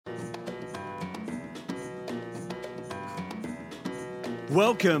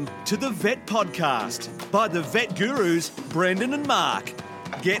Welcome to the Vet Podcast by the Vet Gurus, Brendan and Mark.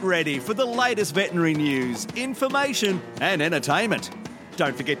 Get ready for the latest veterinary news, information and entertainment.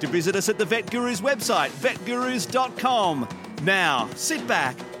 Don't forget to visit us at the Vet Gurus website, vetgurus.com. Now, sit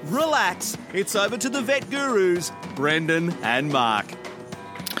back, relax. It's over to the Vet Gurus, Brendan and Mark.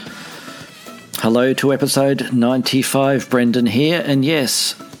 Hello to episode 95, Brendan here, and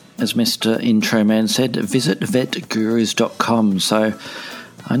yes, as Mr. Intro Man said, visit vetgurus.com. So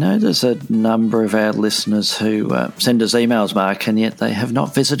I know there's a number of our listeners who send us emails, Mark, and yet they have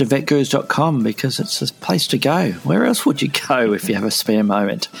not visited vetgurus.com because it's a place to go. Where else would you go if you have a spare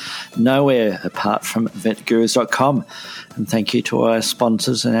moment? Nowhere apart from vetgurus.com. And thank you to our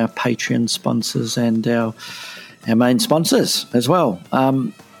sponsors and our Patreon sponsors and our main sponsors as well.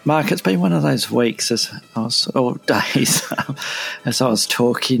 Mark, it's been one of those weeks days as I was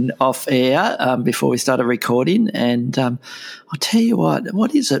talking off air before we started recording, and I'll tell you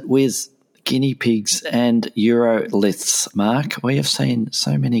what is it with guinea pigs and uroliths, Mark? We have seen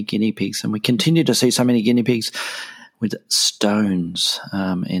so many guinea pigs, and we continue to see so many guinea pigs with stones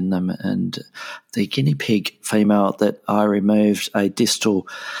in them, and the guinea pig female that I removed a distal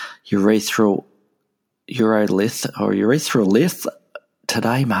urethral lith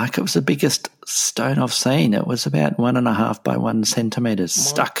today, Mark, it was the biggest stone I've seen. It was about 1.5 by 1 centimetre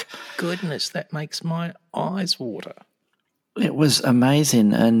stuck. Goodness, that makes my eyes water. It was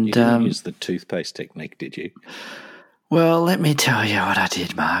amazing. And you didn't use the toothpaste technique, did you? Well, let me tell you what I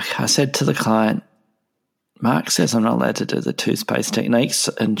did, Mark. I said to the client, Mark says I'm not allowed to do the toothpaste techniques.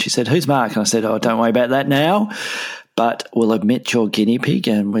 And she said, who's Mark? And I said, don't worry about that now. But we'll admit your guinea pig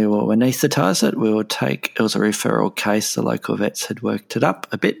and we will anaesthetise it. It was a referral case. The local vets had worked it up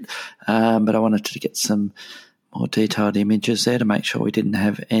a bit, but I wanted to get some more detailed images there to make sure we didn't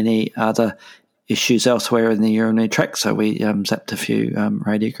have any other issues elsewhere in the urinary tract. So we zapped a few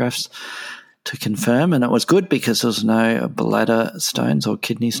radiographs to confirm, and it was good because there was no bladder stones or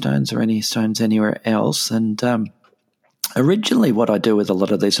kidney stones or any stones anywhere else. And originally, what I do with a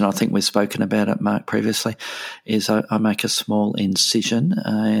lot of these, and I think we've spoken about it, Mark, previously, is I make a small incision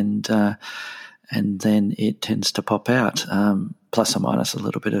and then it tends to pop out, plus or minus a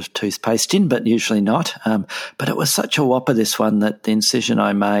little bit of toothpaste in, but usually not. But it was such a whopper, this one, that the incision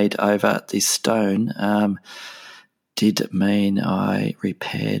I made over this stone did mean I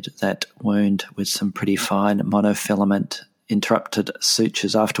repaired that wound with some pretty fine monofilament interrupted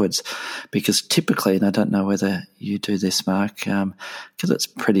sutures afterwards, because typically, and I don't know whether you do this, Mark, because it's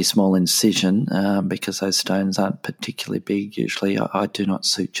a pretty small incision, because those stones aren't particularly big, usually I do not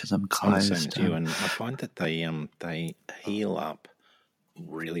suture them closed. I'm the same as you, and I find that they heal up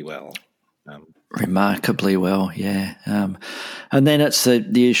really well. Remarkably well, yeah. And then it's the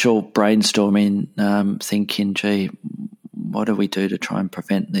usual brainstorming, thinking, gee, what do we do to try and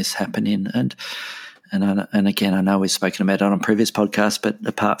prevent this happening? And again, I know we've spoken about it on a previous podcast, but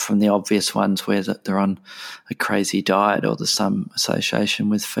apart from the obvious ones where they're on a crazy diet or there's some association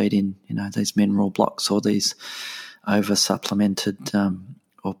with feeding, these mineral blocks or these over-supplemented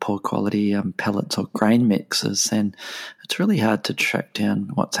or poor quality pellets or grain mixes, then it's really hard to track down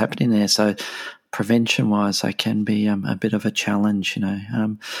what's happening there. So prevention-wise, they can be a bit of a challenge,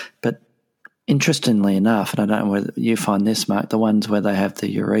 but interestingly enough, and I don't know whether you find this, Mark, the ones where they have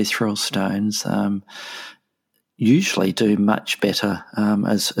the urethral stones usually do much better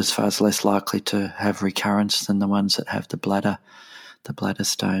as far as less likely to have recurrence than the ones that have the bladder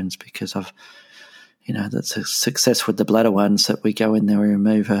stones, because of, that's a success with the bladder ones that we go in there, we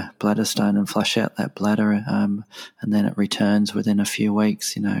remove a bladder stone and flush out that bladder and then it returns within a few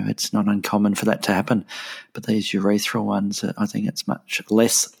weeks. It's not uncommon for that to happen. But these urethral ones, I think it's much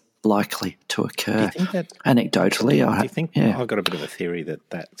less likely to occur. Do you think that, anecdotally, I've got a bit of a theory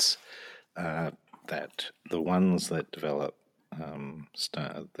that's that the ones that develop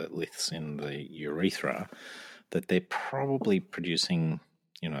the liths in the urethra, that they're probably producing,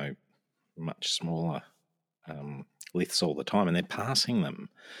 much smaller liths all the time, and they're passing them.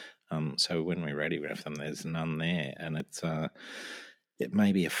 So when we radiograph them, there's none there, and it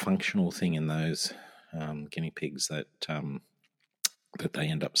may be a functional thing in those guinea pigs that they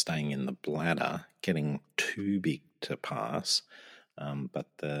end up staying in the bladder, getting too big to pass, but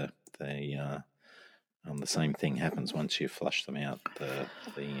the same thing happens once you flush them out.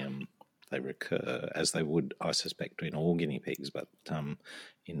 They recur, as they would, I suspect, in all guinea pigs, but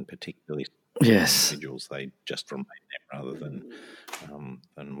in particularly individuals, they just remain there rather than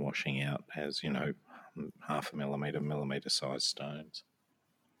washing out as 0.5 millimetre size stones.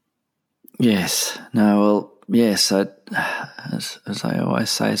 Yes. No, well, yes. As I always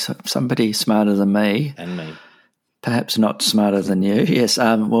say, somebody smarter than me and me perhaps not smarter than you, yes,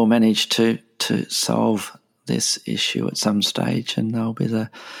 will manage to solve this issue at some stage, and they'll be the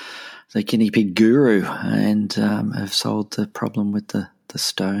guinea pig guru and have solved the problem with the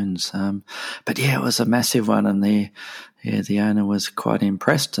stones. But yeah, it was a massive one, and the owner was quite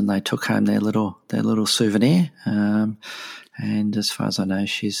impressed, and they took home their little souvenir. And as far as I know,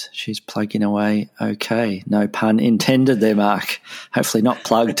 she's plugging away okay. No pun intended there, Mark. Hopefully not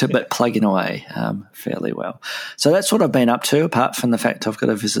plugged, but plugging away fairly well. So that's what I've been up to, apart from the fact I've got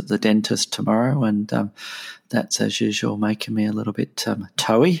to visit the dentist tomorrow, and that's, as usual, making me a little bit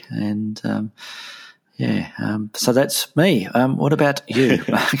toey. And, so that's me. What about you,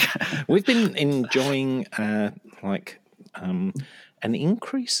 Mark? We've been enjoying an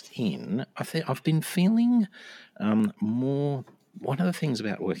increase in, I think I've been feeling more. One of the things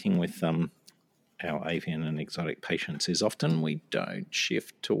about working with our avian and exotic patients is often we don't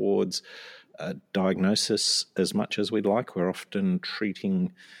shift towards diagnosis as much as we'd like. We're often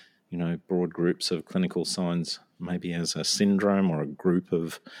treating, broad groups of clinical signs maybe as a syndrome or a group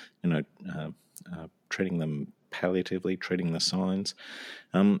of, treating them palliatively, treating the signs.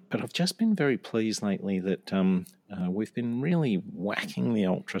 But I've just been very pleased lately that we've been really whacking the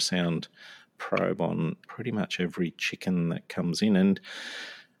ultrasound probe on pretty much every chicken that comes in, and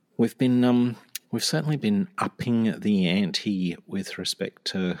we've certainly been upping the ante with respect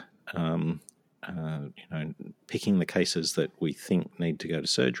to picking the cases that we think need to go to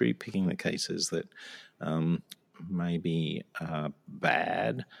surgery, picking the cases that maybe are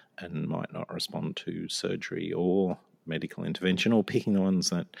bad and might not respond to surgery or medical intervention, or picking the ones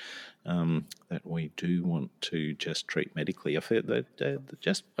that we do want to just treat medically. I feel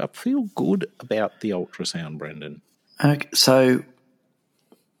I feel good about the ultrasound, Brendan. Okay, so,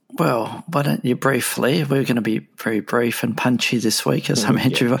 well, why don't you briefly? We're going to be very brief and punchy this week, as I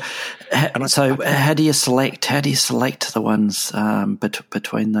mentioned. Yeah. How do you select the ones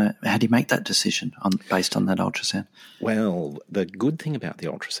between the? How do you make that decision based on that ultrasound? Well, the good thing about the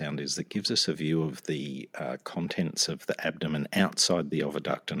ultrasound is it gives us a view of the contents of the abdomen outside the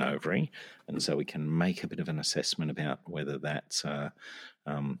oviduct and ovary, and so we can make a bit of an assessment about whether that's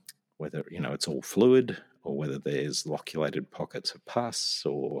whether it's all fluid, or whether there's loculated pockets of pus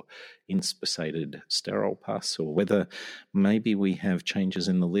or inspissated sterile pus, or whether maybe we have changes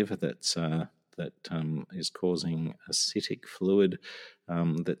in the liver that is causing acidic fluid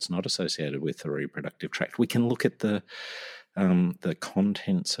that's not associated with the reproductive tract. We can look at the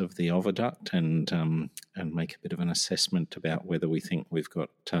contents of the oviduct and make a bit of an assessment about whether we think we've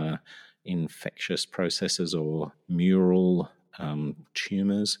got infectious processes or mural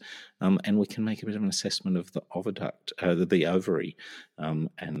tumours, and we can make a bit of an assessment of the oviduct, the ovary, and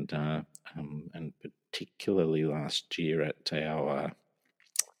particularly last year at our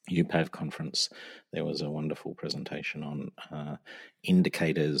UPAV conference, there was a wonderful presentation on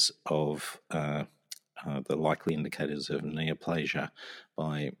indicators of the likely indicators of neoplasia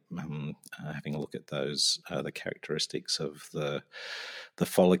by having a look at those the characteristics of the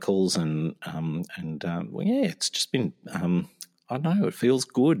follicles and it's just been I don't know, it feels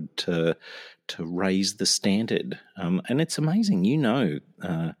good to raise the standard, and it's amazing,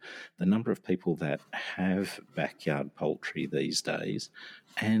 the number of people that have backyard poultry these days,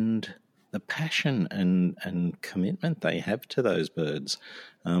 and the passion and commitment they have to those birds.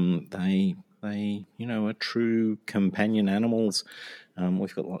 They are true companion animals.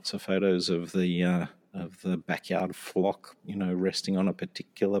 We've got lots of photos of the backyard flock, resting on a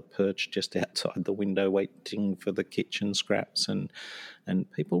particular perch just outside the window, waiting for the kitchen scraps, and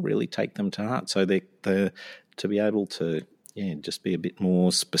people really take them to heart. So they to be able to just be a bit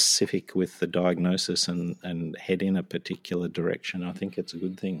more specific with the diagnosis and head in a particular direction, I think it's a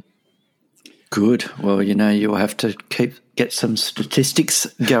good thing. Good. Well, you'll have to get some statistics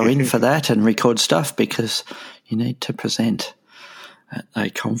going for that and record stuff, because you need to present at a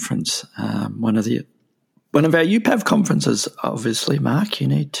conference. One of our UPAV conferences, obviously, Mark. You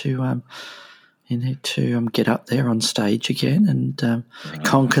need to get up there on stage again and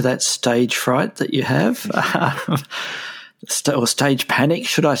conquer that stage fright that you have, or stage panic,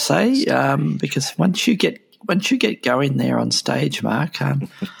 should I say? Because once you get going there on stage, Mark.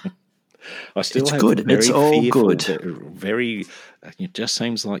 I still it's have good. Very it's all fearful, good. Very. It just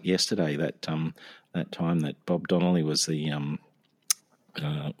seems like yesterday that time that Bob Donnelly was the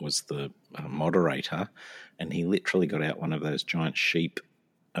moderator, and he literally got out one of those giant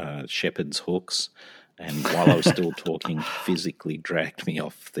shepherd's hooks, and while I was still talking, physically dragged me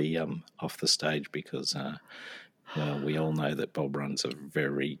off the stage because. Well, we all know that Bob runs a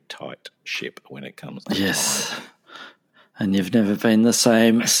very tight ship when it comes to yes. And you've never been the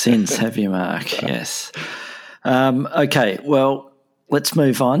same since, have you, Mark? Yes. Okay, well, let's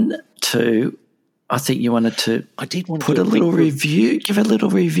move on to. I think you wanted to. I did want put to a little review. Give a little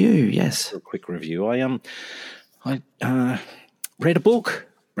review. Yes, a quick review. I read a book,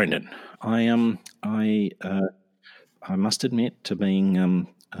 Brendan. I must admit to being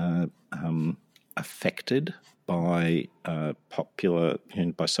affected by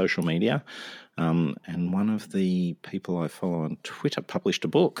by social media, and one of the people I follow on Twitter published a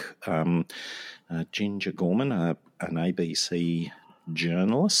book. Ginger Gorman, an ABC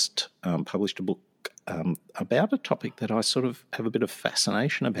journalist, published a book about a topic that I sort of have a bit of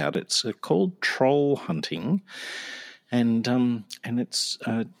fascination about. It's called troll hunting, and it's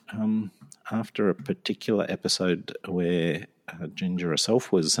after a particular episode where Ginger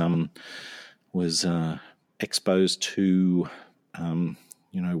herself was exposed to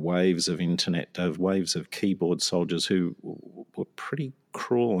waves of keyboard soldiers who were pretty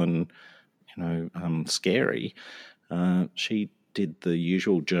cruel and scary. She did the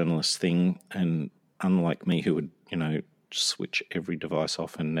usual journalist thing, and unlike me, who would switch every device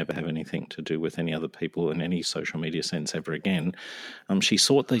off and never have anything to do with any other people in any social media sense ever again, she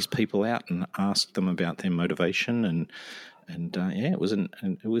sought these people out and asked them about their motivation, and it was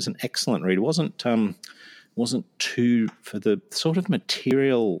an excellent read. It wasn't too, for the sort of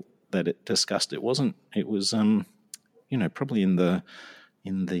material that it discussed. It was probably in the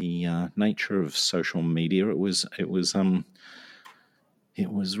nature of social media. It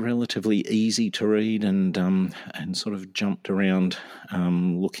was relatively easy to read and sort of jumped around,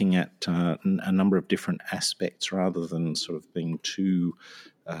 looking at a number of different aspects rather than sort of being too,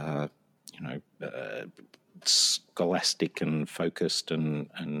 scholastic and focused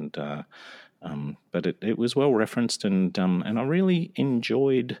but it was well referenced and I really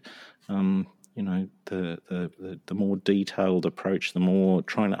enjoyed the more detailed approach, the more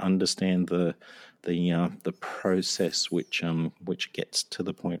trying to understand the process which gets to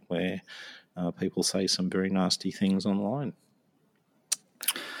the point where people say some very nasty things online.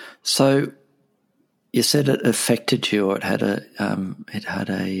 So you said it affected you, or it had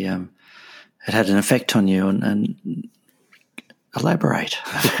an effect on you, and elaborate.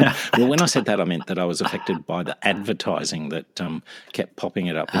 Well, when I said that, I meant that I was affected by the advertising that kept popping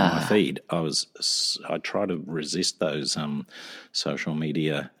it up in my feed. I try to resist those social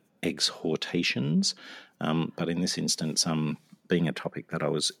media exhortations, but in this instance, being a topic that I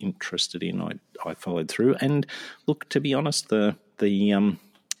was interested in, I followed through. And look, to be honest, I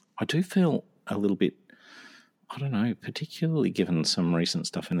do feel a little bit, I don't know, particularly given some recent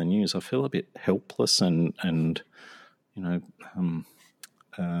stuff in the news, I feel a bit helpless and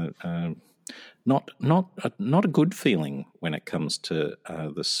not a good feeling when it comes to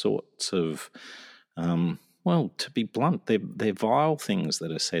the sorts of, to be blunt, they're vile things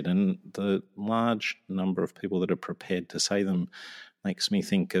that are said, and the large number of people that are prepared to say them makes me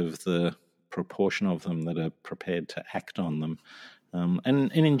think of the proportion of them that are prepared to act on them.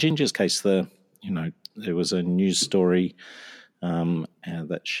 And in Ginger's case, there was a news story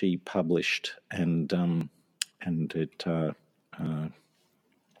that she published, and it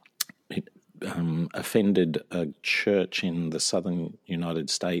offended a church in the southern United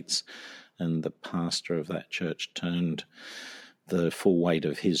States, and the pastor of that church turned the full weight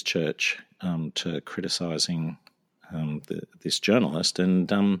of his church to criticising this journalist, and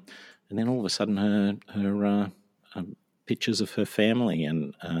then all of a sudden her pictures of her family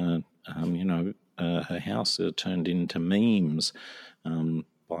and her house are turned into memes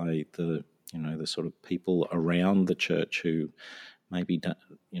by the sort of people around the church who maybe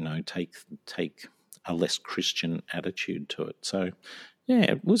take a less Christian attitude to it. So yeah,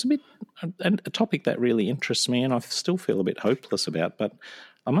 it was a topic that really interests me, and I still feel a bit hopeless about. But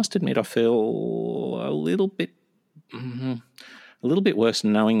I must admit, I feel a little bit worse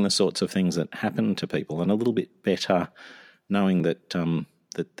knowing the sorts of things that happen to people, and a little bit better knowing that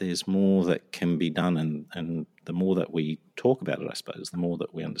that there's more that can be done, and the more that we talk about it, I suppose, the more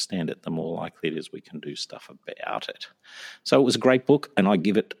that we understand it, the more likely it is we can do stuff about it. So it was a great book, and I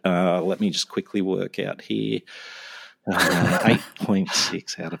give it, let me just quickly work out here,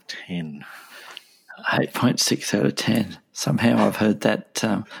 8.6 out of 10. 8.6 out of 10. Somehow I've heard that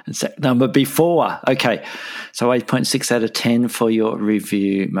exact number before. Okay, so 8.6 out of 10 for your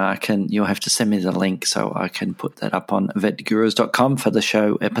review, Mark, and you'll have to send me the link so I can put that up on vetgurus.com for the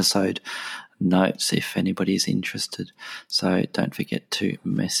show episode notes if anybody's interested. So don't forget to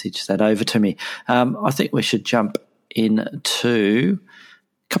message that over to me. I think we should jump into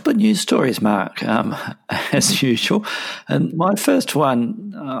a couple of news stories, Mark, as usual. And my first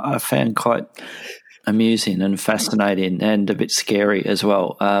one I found quite amusing and fascinating and a bit scary as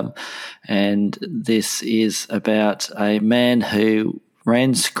well. And this is about a man who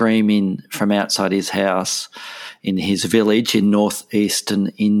ran screaming from outside his house in his village in northeastern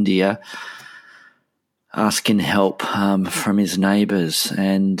India, asking help from his neighbours.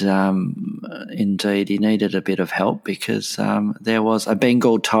 And indeed, he needed a bit of help because there was a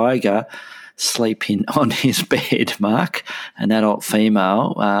Bengal tiger sleeping on his bed, Mark, an adult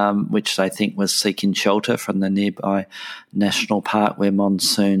female, which they think was seeking shelter from the nearby national park where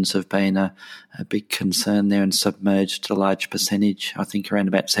monsoons have been a big concern there and submerged a large percentage, I think around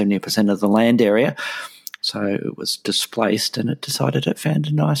about 70% of the land area. So it was displaced and it decided it found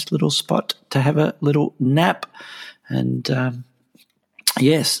a nice little spot to have a little nap. And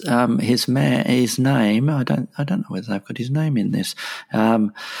yes, his name, I don't know whether they've got his name in this.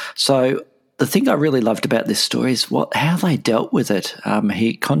 So the thing I really loved about this story is how they dealt with it.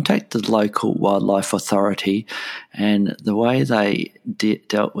 He contacted the local wildlife authority, and the way they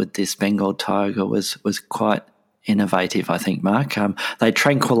dealt with this Bengal tiger was quite innovative, I think, Mark. They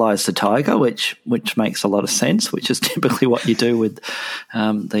tranquilised the tiger, which makes a lot of sense, which is typically what you do with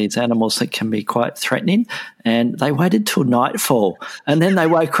these animals that can be quite threatening. And they waited till nightfall, and then they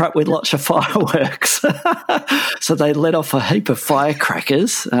woke her up with lots of fireworks. So they let off a heap of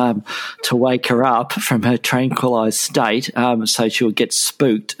firecrackers to wake her up from her tranquilised state, so she would get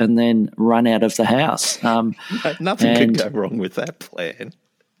spooked and then run out of the house. Nothing could go wrong with that plan.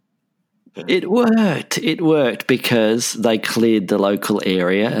 It worked because they cleared the local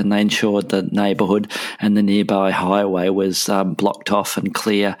area and they ensured the neighbourhood and the nearby highway was blocked off and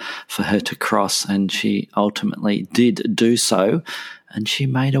clear for her to cross, and she ultimately did do so, and she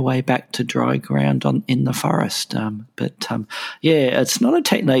made her way back to dry ground in the forest. It's not a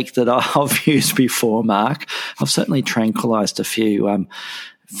technique that I've used before, Mark. I've certainly tranquilised a few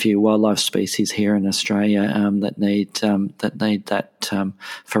wildlife species here in Australia that need that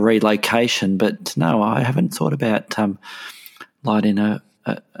for relocation. But no, I haven't thought about lighting a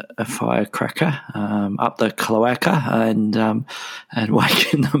firecracker up the cloaca and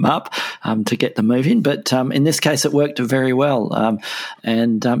waking them up to get them moving. But in this case, it worked very well.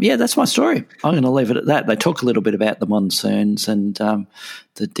 That's my story. I'm going to leave it at that. They talk a little bit about the monsoons and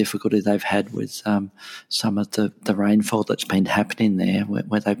the difficulty they've had with some of the rainfall that's been happening there,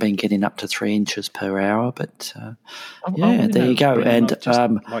 where they've been getting up to 3 inches per hour. But there you go. And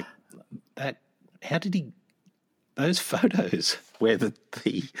like that, how did he? Those photos where the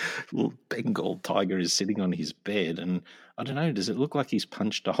little Bengal tiger is sitting on his bed, and I don't know, does it look like he's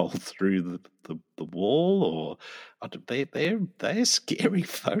punched a hole through the wall, or they're scary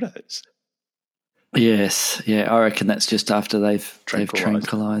photos? Yes, yeah, I reckon that's just after they've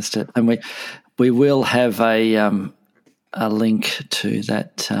tranquilised it, and we will have a link to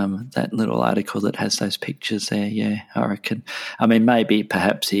that little article that has those pictures there. Yeah, I reckon. I mean,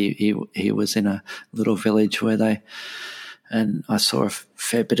 perhaps he was in a little village where and I saw a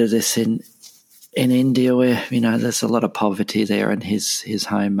fair bit of this in India where, there's a lot of poverty there, and his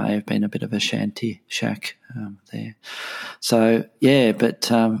home may have been a bit of a shanty shack there. So,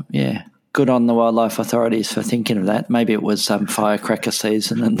 good on the wildlife authorities for thinking of that. Maybe it was firecracker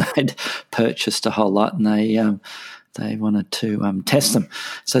season and they'd purchased a whole lot and they wanted to test them.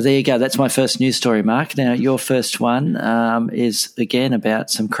 So there you go. That's my first news story, Mark. Now, your first one is, again, about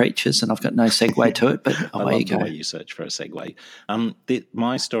some creatures, and I've got no segue to it, but away you go. I love the way you search for a segue.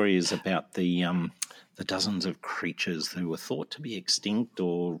 My story is about the dozens of creatures who were thought to be extinct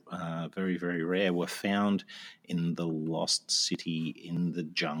or very, very rare were found in the lost city in the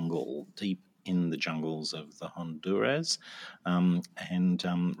jungle, deep in the jungles of the Honduras, and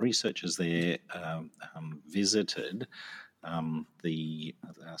researchers there visited the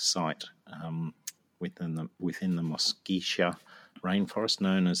site within the Mosquitia rainforest,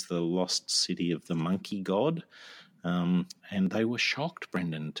 known as the lost city of the monkey god. And they were shocked,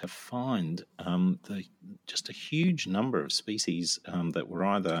 Brendan, to find just a huge number of species that were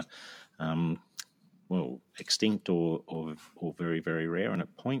either extinct or very, very rare, and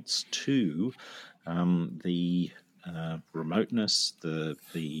it points to the remoteness,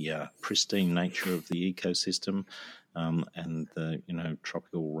 the pristine nature of the ecosystem, and the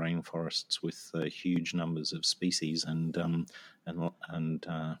tropical rainforests with huge numbers of species, and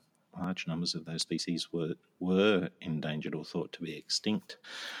large numbers of those species were endangered or thought to be extinct.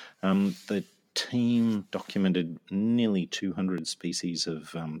 The team documented nearly 200 species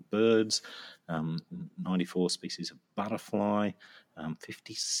of birds, 94 species of butterfly,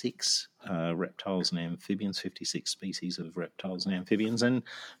 56 reptiles and amphibians, 56 species of reptiles and amphibians, and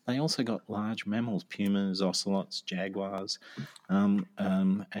they also got large mammals, pumas, ocelots, jaguars, and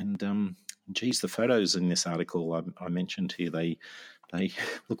geez, the photos in this article I mentioned to you, they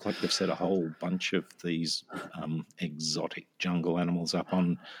look like they've set a whole bunch of these exotic jungle animals up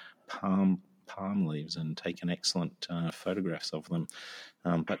on palm leaves and taken excellent photographs of them.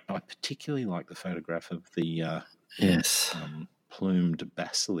 But I particularly like the photograph of the plumed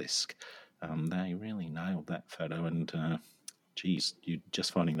basilisk. They really nailed that photo, and geez,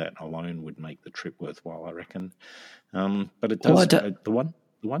 just finding that alone would make the trip worthwhile, I reckon. But it does. The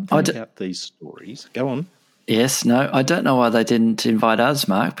one thing about these stories. Go on. Yes, no, I don't know why they didn't invite us,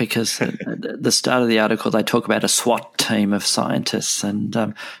 Mark, because at the start of the article they talk about a SWAT team of scientists,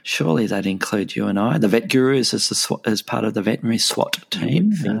 and surely they'd include you and I. The Vet Gurus as part of the veterinary SWAT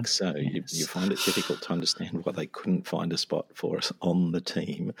team. I think so. Yes. You find it difficult to understand why they couldn't find a spot for us on the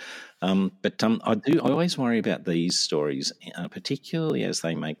team. But I always worry about these stories, particularly as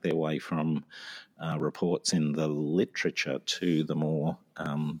they make their way from reports in the literature to the more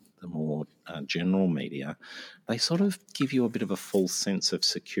general media. They sort of give you a bit of a false sense of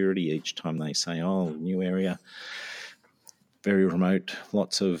security each time they say, "Oh, new area, very remote,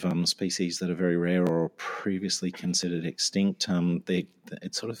 lots of species that are very rare or previously considered extinct."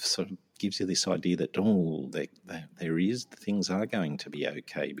 It sort of gives you this idea that things are going to be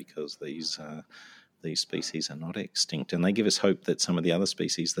okay because these species are not extinct, and they give us hope that some of the other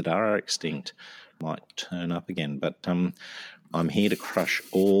species that are extinct might turn up again. But I'm here to crush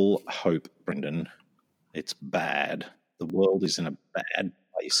all hope, Brendan. It's bad. The world is in a bad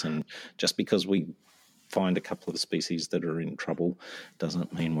place, and just because we find a couple of species that are in trouble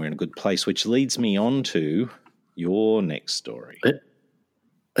doesn't mean we're in a good place, which leads me on to your next story.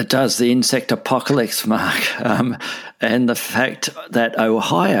 It does, the insect apocalypse, Mark, and the fact that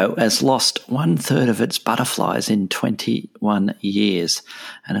Ohio has lost 1/3 of its butterflies in 21 years,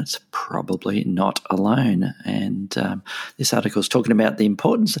 and it's probably not alone. And this article is talking about the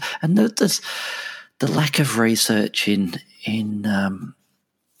importance and the lack of research in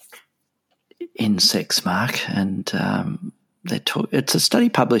insects, Mark, and it's a study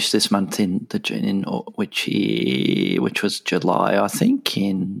published this month which was July, I think,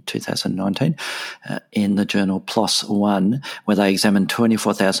 in 2019, in the journal PLOS One, where they examined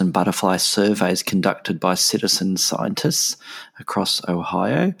 24,000 butterfly surveys conducted by citizen scientists across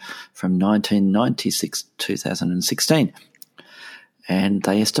Ohio from 1996 to 2016. And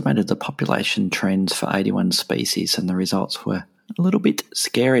they estimated the population trends for 81 species, and the results were a little bit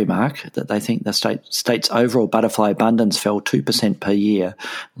scary, Mark, that they think the state's overall butterfly abundance fell 2% per year,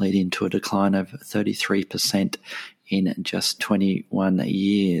 leading to a decline of 33% in just 21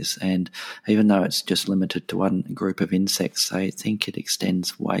 years. And even though it's just limited to one group of insects, they think it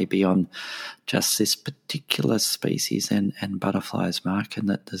extends way beyond just this particular species and butterflies, Mark, and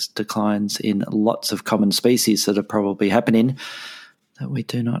that there's declines in lots of common species that are probably happening that we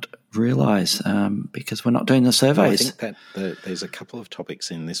do not realise because we're not doing the surveys. I think that there's a couple of topics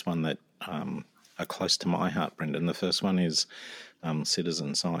in this one that are close to my heart, Brendan. The first one is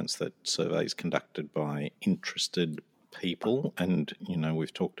citizen science, that surveys conducted by interested people. And,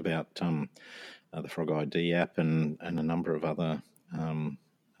 we've talked about the Frog ID app and a number of other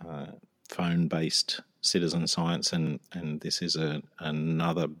phone-based citizen science. And this is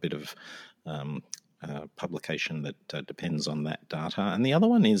another bit of publication that depends on that data. And the other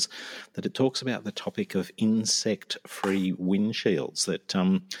one is that it talks about the topic of insect-free windshields. That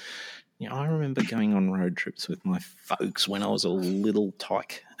I remember going on road trips with my folks when I was a little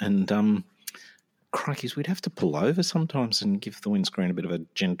tyke, and crikeys, we'd have to pull over sometimes and give the windscreen a bit of a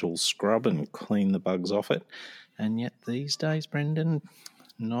gentle scrub and clean the bugs off it. And yet these days, Brendan,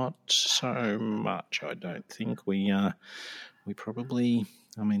 not so much. I don't think we probably.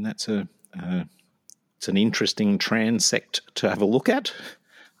 I mean, that's it's an interesting transect to have a look at,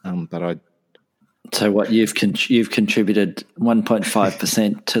 but So what, you've contributed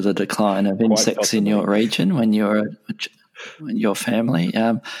 1.5% to the decline of insects in your region when your family?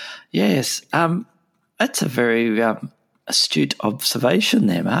 Yes, that's a very astute observation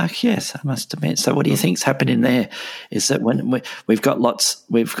there, Mark. Yes, I must admit. So what do you think's happening there? Is that when we've got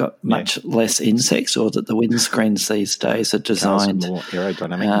much less insects, or that the windscreens these days are designed more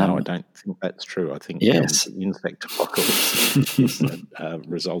aerodynamic? No, I don't think that's true. I think the insect apocalypse is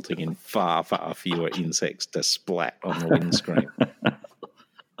resulting in far, far fewer insects to splat on the windscreen.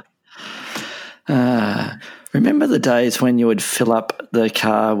 Remember the days when you would fill up the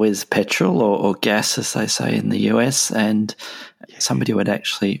car with petrol or gas, as they say in the US, and somebody would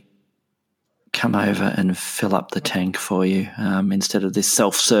actually come over and fill up the tank for you instead of this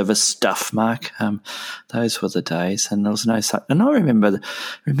self-service stuff, Mark? Those were the days, and there was no such. And I remember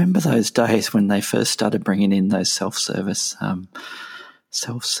those days when they first started bringing in those self-service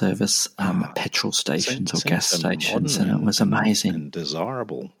self-service petrol stations or gas Seems stations, and modern it was amazing. and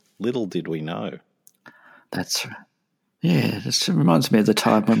desirable. Little did we know. That's right. Yeah, this reminds me of the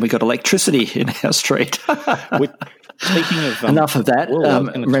time when we got electricity in our street. Speaking of enough of that,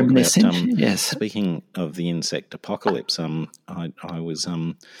 reminiscent. Yes. Speaking of the insect apocalypse, I was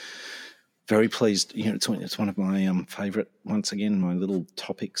very pleased. It's one of my favourite. Once again, my little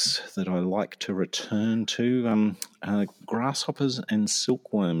topics that I like to return to. Grasshoppers and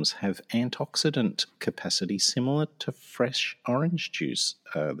silkworms have antioxidant capacity similar to fresh orange juice.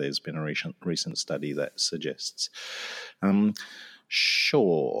 There's been a recent study that suggests.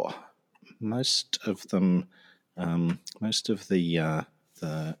 Sure, most of them. Most of the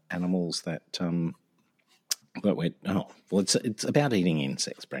animals that it's about eating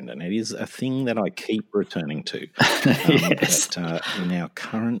insects, Brendan. It is a thing that I keep returning to. Yes. That in our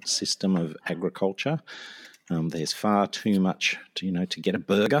current system of agriculture, there's far too much to get a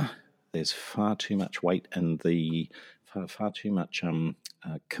burger. There's far too much weight and far too much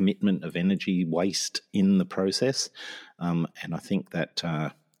commitment of energy waste in the process, and I think that.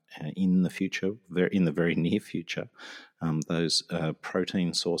 In the future, in the very near future, those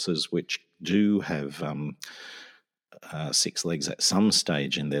protein sources which do have 6 legs at some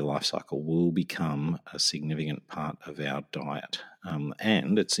stage in their life cycle will become a significant part of our diet.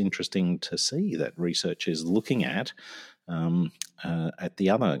 And it's interesting to see that research is looking at the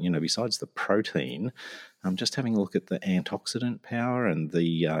other, besides the protein, just having a look at the antioxidant power and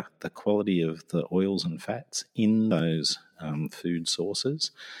the quality of the oils and fats in those food sources.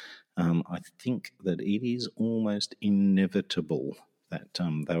 I think that it is almost inevitable that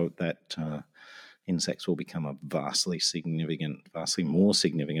insects will become a vastly more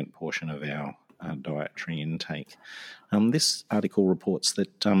significant portion of our dietary intake. This article reports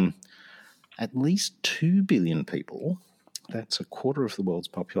that at least 2 billion people, that's a quarter of the world's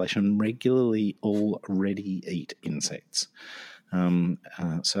population, regularly already eat insects.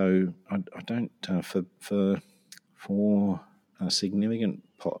 So I don't for a significant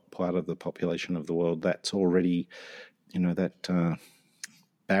part of the population of the world, that's already, that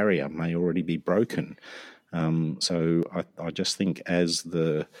barrier may already be broken. So I just think as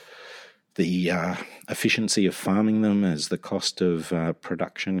the efficiency of farming them, as the cost of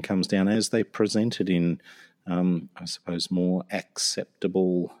production comes down, as they presented in, I suppose, more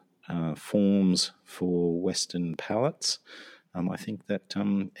acceptable forms for Western palates, I think that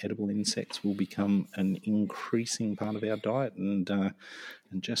edible insects will become an increasing part of our diet, and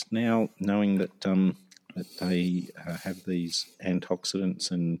just now knowing that they have these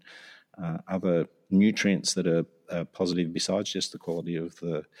antioxidants and other nutrients that are positive besides just the quality of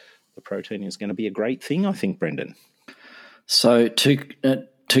the protein is going to be a great thing, I think, Brendan. So two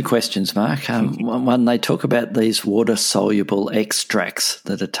questions, Mark. One, they talk about these water-soluble extracts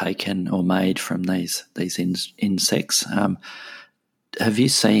that are taken or made from these insects. Have you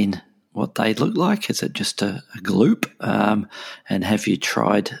seen what they look like? Is it just a gloop? And have you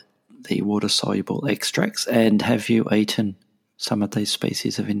tried the water-soluble extracts? And have you eaten some of these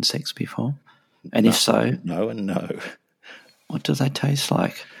species of insects before? And if so, no and no. What do they taste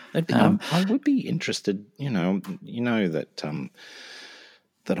like? I would be interested. That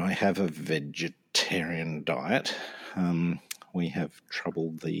that I have a vegetarian diet. We have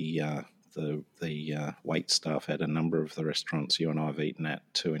troubled the wait staff at a number of the restaurants you and I have eaten at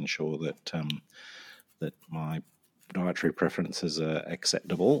to ensure that that my dietary preferences are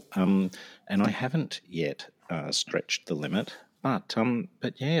acceptable. And I haven't yet stretched the limit, but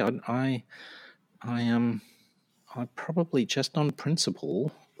yeah, I probably just on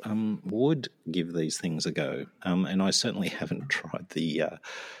principle would give these things a go. And I certainly haven't tried the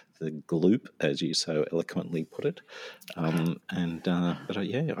gloop, as you so eloquently put it. But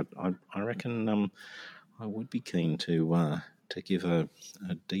yeah, I reckon I would be keen to give a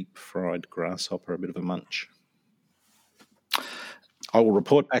deep fried grasshopper a bit of a munch. I will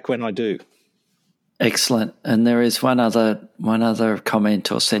report back when I do. Excellent. And there is one other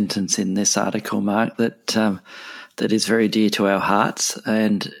comment or sentence in this article, Mark, that is very dear to our hearts,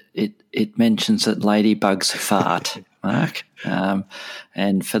 and it mentions that ladybugs fart, Mark.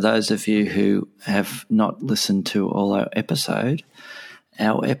 And for those of you who have not listened to all our episode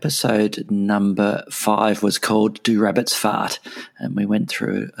number 5 was called Do Rabbits Fart? And we went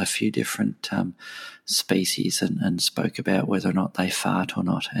through a few different species and spoke about whether or not they fart or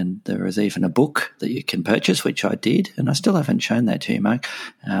not. And there is even a book that you can purchase, which I did, and I still haven't shown that to you, Mark,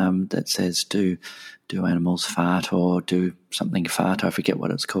 that says do animals fart or do something fart? I forget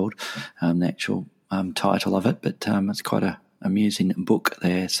what it's called, the actual title of it, but it's quite a amusing book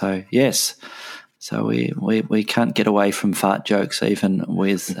there. So yes, So we can't get away from fart jokes even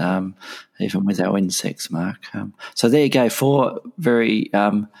with our insects, Mark. So there you go, 4 very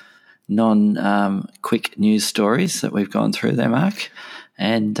non-quick news stories that we've gone through there, Mark.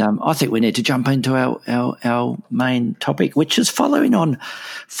 And I think we need to jump into our main topic, which is following on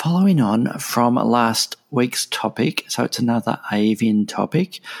from last week's topic. So it's another avian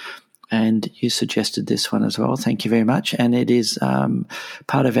topic. And you suggested this one as well. Thank you very much. And it is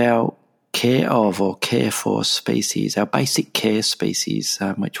part of our care of or care for species, our basic care species,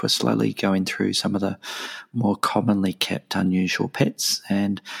 which we're slowly going through some of the more commonly kept unusual pets.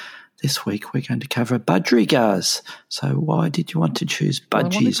 And this week we're going to cover budgerigars. So why did you want to choose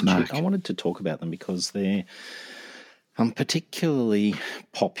budgies, Mark? I wanted to talk about them because they're particularly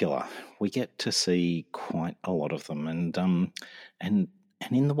popular. We get to see quite a lot of them, and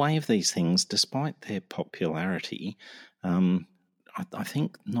in the way of these things, despite their popularity, I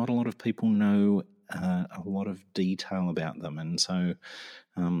think not a lot of people know a lot of detail about them, and so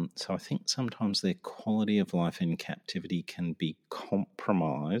I think sometimes their quality of life in captivity can be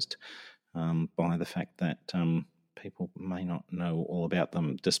compromised by the fact that people may not know all about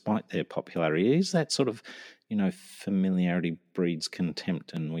them, despite their popularity. It is that sort of, familiarity breeds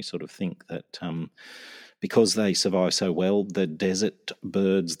contempt, and we sort of think that because they survive so well, the desert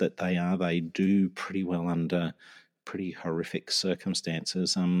birds that they are, they do pretty well under pretty horrific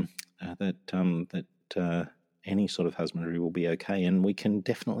circumstances, that any sort of husbandry will be okay, and we can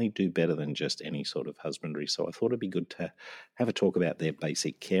definitely do better than just any sort of husbandry. So I thought it'd be good to have a talk about their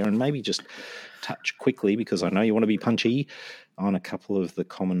basic care and maybe just touch quickly, because I know you want to be punchy, on a couple of the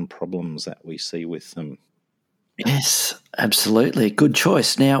common problems that we see with them. Yes, absolutely. Good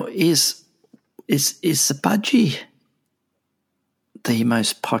choice. Now, is the budgie the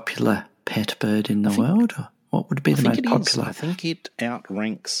most popular pet bird in the world? Or what would be the most popular? I think it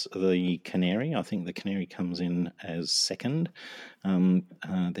outranks the canary. I think the canary comes in as second.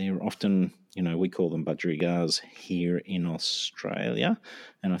 They're often, we call them budgerigars here in Australia,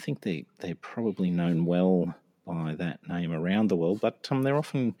 and I think they're probably known well by that name around the world, but they're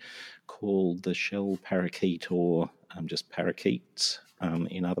often called the shell parakeet or just parakeets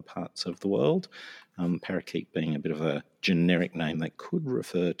in other parts of the world. Parakeet being a bit of a generic name that could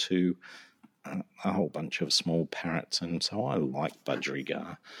refer to a whole bunch of small parrots, and so I like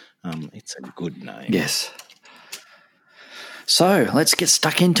budgerigar. It's a good name. Yes. So let's get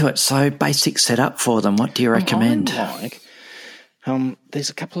stuck into it. So basic setup for them. What do you recommend? There's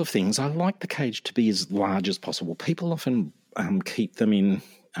a couple of things. I like the cage to be as large as possible. People often keep them in,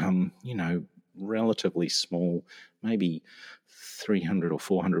 relatively small, maybe 300 or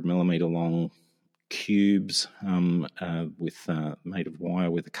 400 millimetre long cubes with made of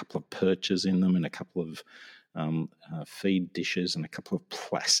wire with a couple of perches in them and a couple of feed dishes and a couple of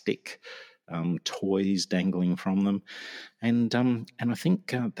plastic toys dangling from them, and I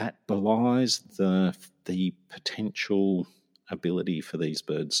think that belies the potential ability for these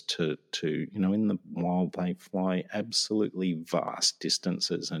birds to in the wild they fly absolutely vast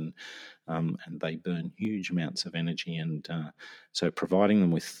distances and they burn huge amounts of energy, and so providing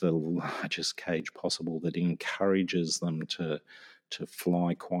them with the largest cage possible that encourages them to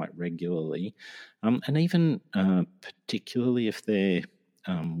fly quite regularly, and even particularly if they're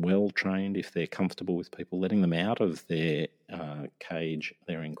well trained, if they're comfortable with people, letting them out of their cage,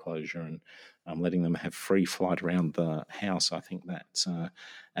 their enclosure, and letting them have free flight around the house. I think that's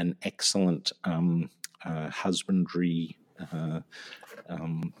an excellent husbandry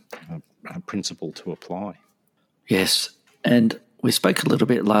principle to apply. Yes, and we spoke a little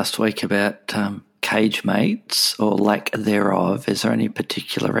bit last week about cage mates or lack thereof. Is there any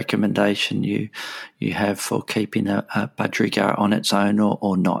particular recommendation you have for keeping a budgerigar on its own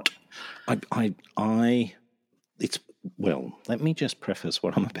or not? Well, let me just preface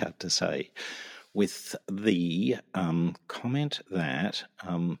what I'm about to say with the comment that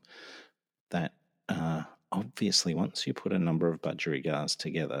obviously once you put a number of budgerigars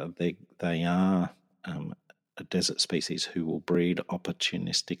together, they are a desert species who will breed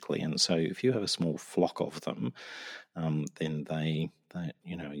opportunistically, and so if you have a small flock of them, then they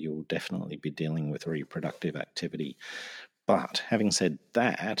you'll definitely be dealing with reproductive activity. But having said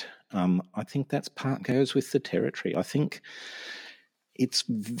that, I think that's part goes with the territory. I think it's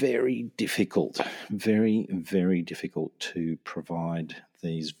very difficult, very, very difficult to provide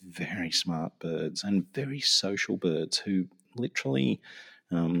these very smart birds and very social birds who literally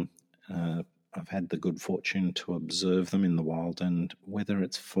I've had the good fortune to observe them in the wild, and whether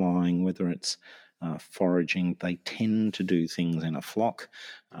it's flying, whether it's foraging, they tend to do things in a flock,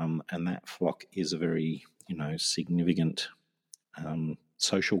 and that flock is a very significant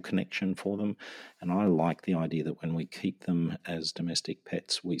social connection for them. And I like the idea that when we keep them as domestic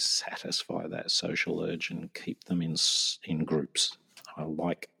pets, we satisfy that social urge and keep them in groups. I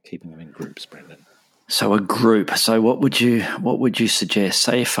like keeping them in groups, Brendan. So a group. So what would you suggest?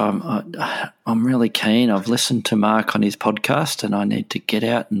 Say if I'm really keen, I've listened to Mark on his podcast, and I need to get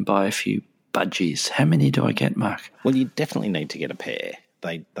out and buy a few budgies. How many do I get, Mark? Well, you definitely need to get a pair.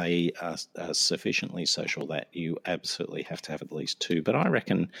 They are sufficiently social that you absolutely have to have at least two. But I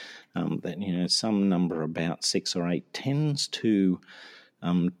reckon that some number about 6 or 8 tends to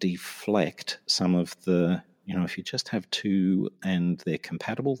deflect some of the. If you just have two and they're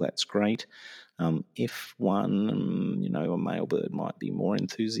compatible, that's great. If one, a male bird might be more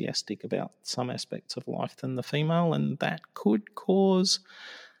enthusiastic about some aspects of life than the female, and that could cause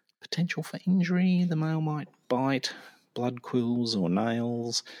potential for injury. The male might bite blood quills or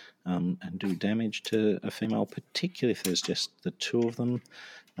nails and do damage to a female, particularly if there's just the two of them.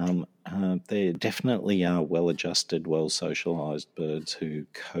 They definitely are well-adjusted, well-socialised birds who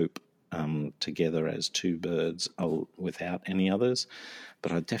cope together as two birds without any others.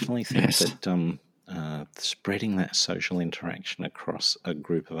 But I definitely think that spreading that social interaction across a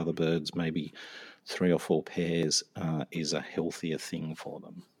group of other birds, maybe 3 or 4 pairs, is a healthier thing for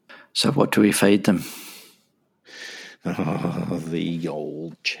them. So what do we feed them? Oh, the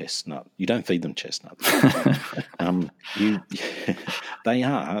old chestnut. You don't feed them chestnuts. They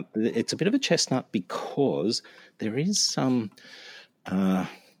are. It's a bit of a chestnut because there is some.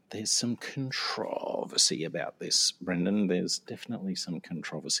 There's some controversy about this, Brendan. There's definitely some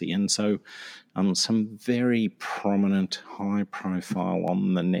controversy. And so some very prominent, high-profile,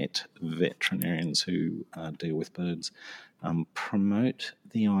 on-the-net veterinarians who deal with birds promote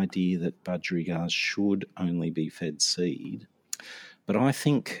the idea that budgerigars should only be fed seed. But I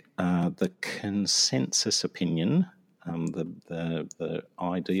think the consensus opinion, the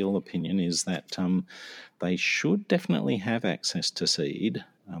ideal opinion is that they should definitely have access to seed.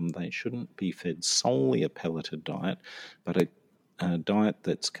 They shouldn't be fed solely a pelleted diet, but a diet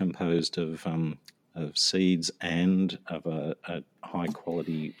that's composed of seeds and of a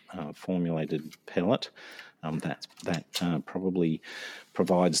high-quality formulated pellet. That probably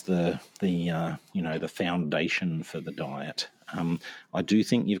provides the foundation for the diet. I do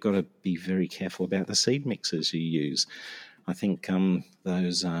think you've got to be very careful about the seed mixes you use. I think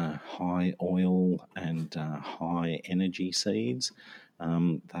those high oil and high energy seeds,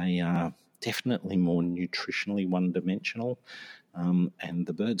 they are definitely more nutritionally one-dimensional, and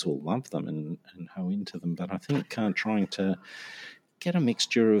the birds will love them and hoe into them. But I think trying to get a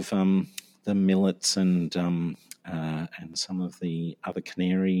mixture of the millets and some of the other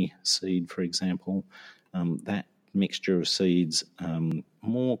canary seed, for example, that mixture of seeds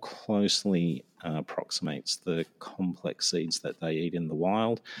more closely approximates the complex seeds that they eat in the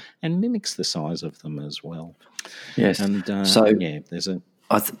wild and mimics the size of them as well. Yes. And there's a.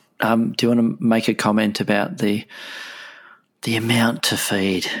 Do you want to make a comment about the amount to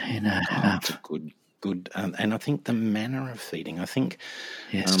feed? It's a good, and I think the manner of feeding. I think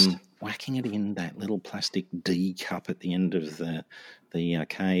whacking it in that little plastic D cup at the end of the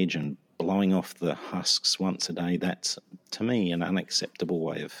cage and blowing off the husks once a day, that's, to me, an unacceptable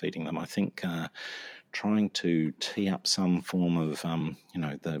way of feeding them. I think trying to tee up some form of,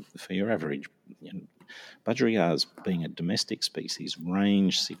 for your average, budgerigars, being a domestic species,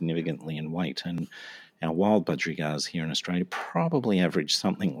 range significantly in weight, and our wild budgerigars here in Australia probably average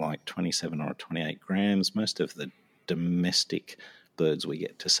something like 27 or 28 grams. Most of the domestic birds we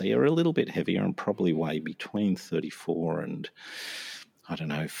get to see are a little bit heavier and probably weigh between 34 and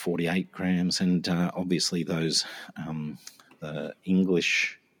 48 grams. And obviously those the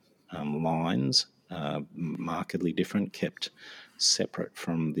English lines are markedly different, kept separate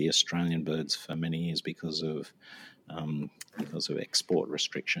from the Australian birds for many years because of export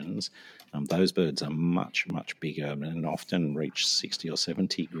restrictions. Those birds are much, much bigger and often reach 60 or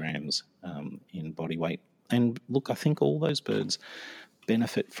 70 grams in body weight. And look, I think all those birds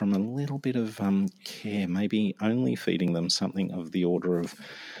benefit from a little bit of care, maybe only feeding them something of the order of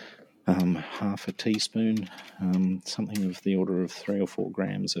half a teaspoon, something of the order of 3 or 4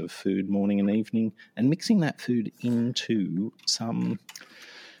 grams of food morning and evening, and mixing that food into some,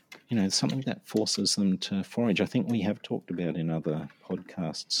 something that forces them to forage. I think we have talked about in other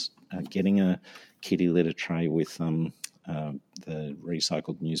podcasts getting a kitty litter tray with the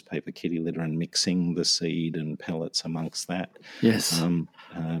recycled newspaper kitty litter and mixing the seed and pellets amongst that. Yes.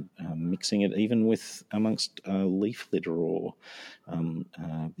 Mixing it even with amongst leaf litter or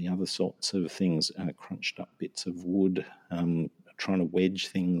the other sorts of things, crunched up bits of wood, trying to wedge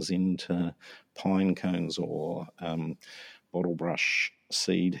things into pine cones or bottle brush,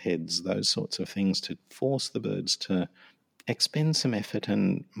 seed heads, those sorts of things, to force the birds to expend some effort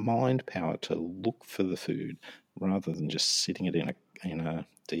and mind power to look for the food rather than just sitting it in a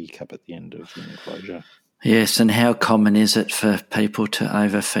D cup at the end of the enclosure. Yes, and how common is it for people to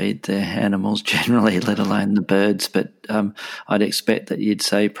overfeed their animals generally, let alone the birds? But I'd expect that you'd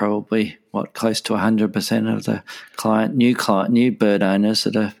say probably, close to 100% of the new bird owners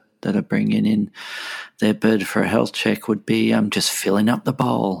that are bringing in their bird for a health check would be just filling up the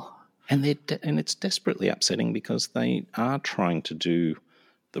bowl. And it's desperately upsetting because they are trying to do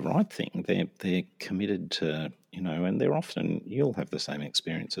the right thing. They're committed to, and they're often, you'll have the same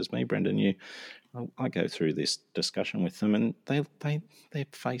experience as me, Brendan. I go through this discussion with them, and their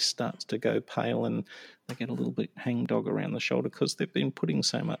face starts to go pale, and they get a little bit hangdog around the shoulder because they've been putting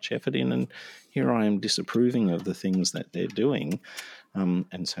so much effort in, and here I am disapproving of the things that they're doing.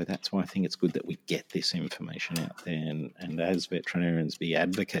 And so that's why I think it's good that we get this information out there, and as veterinarians be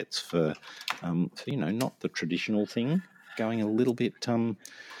advocates for not the traditional thing, going a little bit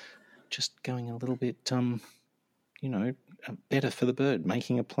better for the bird,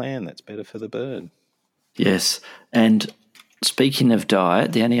 making a plan that's better for the bird. Yes, and speaking of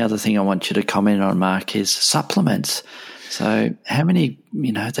diet, the only other thing I want you to comment on, Mark, is supplements. So how many,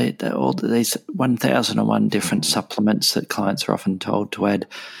 all these 1,001 different supplements that clients are often told to add.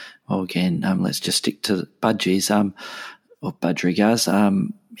 Well, again, let's just stick to budgies or budgerigars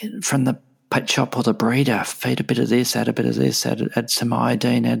from the pet shop or the breeder. Feed a bit of this, add a bit of this, add some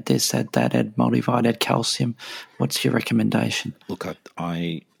iodine, add this, add that, add multivite, add calcium. What's your recommendation? Look,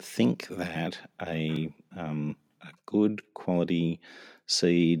 I think that a good quality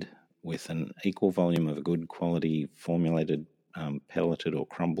seed with an equal volume of a good quality formulated pelleted or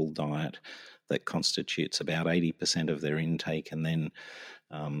crumbled diet that constitutes about 80% of their intake, and then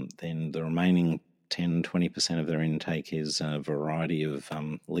the remaining 10-20% of their intake is a variety of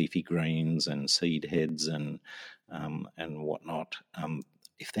leafy greens and seed heads and whatnot.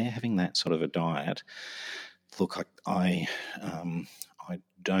 If they're having that sort of a diet, look, I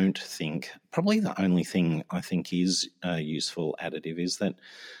don't think, probably the only thing I think is a useful additive is that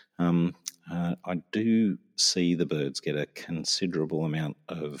I do see the birds get a considerable amount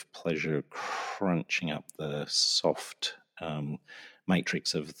of pleasure crunching up the soft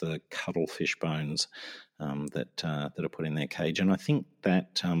matrix of the cuttlefish bones that are put in their cage. And I think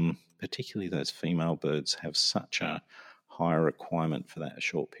that particularly those female birds have such a higher requirement for that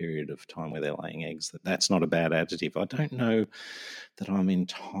short period of time where they're laying eggs that's not a bad additive. I don't know that I'm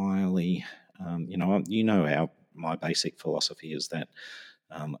entirely, my basic philosophy is that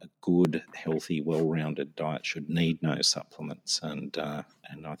a good, healthy, well-rounded diet should need no supplements, and I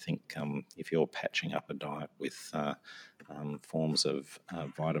think if you're patching up a diet with forms of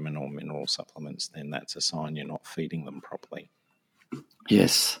vitamin or mineral supplements, then that's a sign you're not feeding them properly.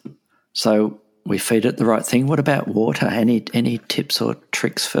 Yes. So we feed it the right thing. What about water? Any tips or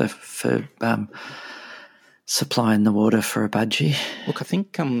tricks for supplying the water for a budgie? Look, I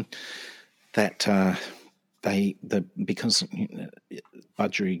think that because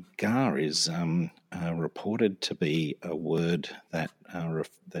budgerigar is reported to be a word that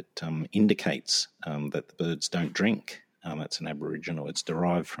indicates that the birds don't drink. It's an Aboriginal. It's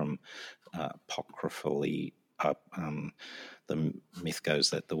derived from apocryphally. The myth goes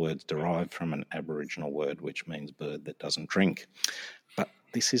that the word's derived from an Aboriginal word which means bird that doesn't drink. But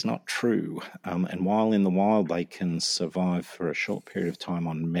this is not true. And while in the wild they can survive for a short period of time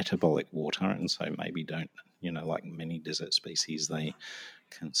on metabolic water, and so maybe don't, like many desert species, they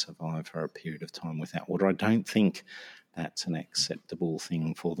can survive for a period of time without water. I don't think that's an acceptable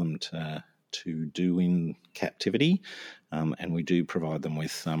thing for them to do in captivity. And we do provide them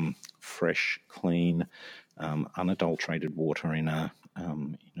with fresh, clean, unadulterated water in a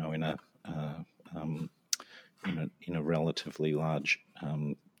relatively large,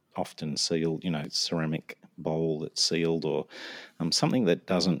 often sealed, ceramic bowl that's sealed, or something that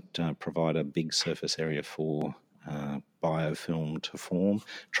doesn't provide a big surface area for biofilm to form.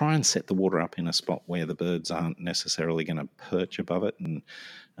 Try and set the water up in a spot where the birds aren't necessarily going to perch above it and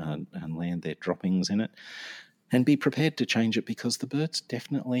land their droppings in it. And be prepared to change it because the birds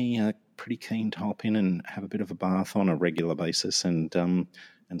definitely are pretty keen to hop in and have a bit of a bath on a regular basis, and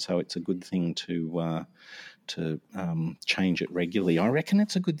so it's a good thing to change it regularly. I reckon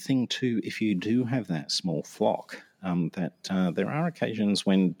it's a good thing too if you do have that small flock. That there are occasions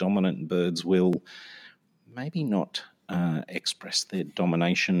when dominant birds will maybe not express their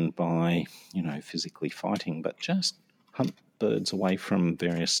domination by physically fighting, but just hunt birds away from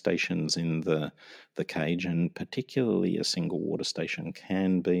various stations in the cage, and particularly a single water station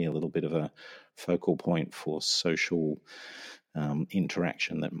can be a little bit of a focal point for social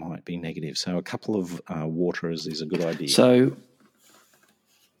interaction that might be negative. So a couple of waterers is a good idea. So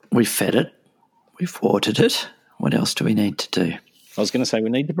we've fed it, we've watered it. What else do we need to do? I was going to say we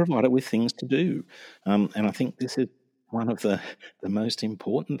need to provide it with things to do, and I think this is one of the most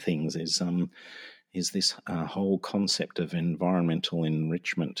important things is this whole concept of environmental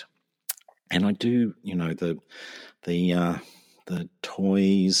enrichment. And I do, the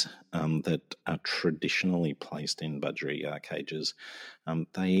toys that are traditionally placed in budgie cages, I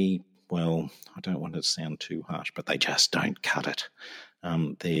don't want to sound too harsh, but they just don't cut it.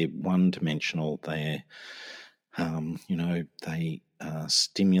 They're one-dimensional. They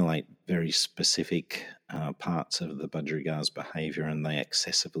stimulate very specific parts of the budgerigar's behaviour, and they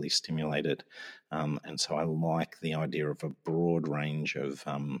excessively stimulate it. And so I like the idea of a broad range of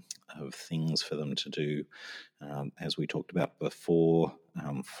things for them to do, as we talked about before,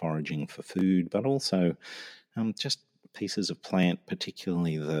 foraging for food, but also just pieces of plant,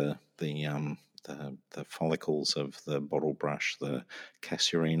 particularly the follicles of the bottlebrush, the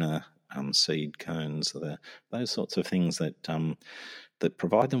casuarina, seed cones, those sorts of things that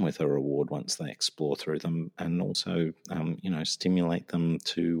provide them with a reward once they explore through them, and also stimulate them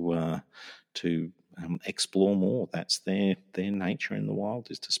to explore more. That's their nature in the wild,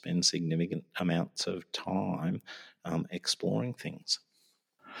 is to spend significant amounts of time exploring things.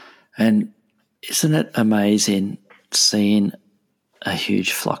 And isn't it amazing seeing a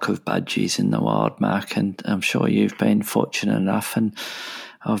huge flock of budgies in the wild, Mark? And I'm sure you've been fortunate enough, and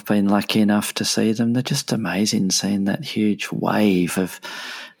I've been lucky enough to see them. They're just amazing, seeing that huge wave of,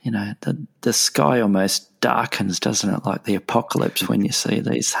 the sky almost darkens, doesn't it, like the apocalypse when you see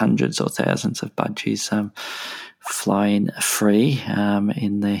these hundreds or thousands of budgies flying free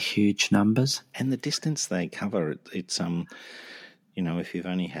in their huge numbers. And the distance they cover, it's if you've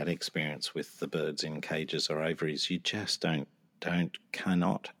only had experience with the birds in cages or aviaries, you just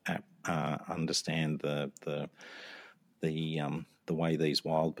cannot understand the way these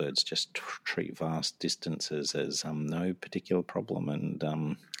wild birds just treat vast distances as no particular problem, and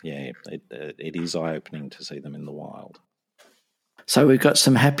it is eye-opening to see them in the wild. So we've got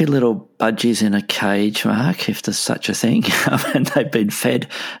some happy little budgies in a cage, Mark, if there's such a thing, and they've been fed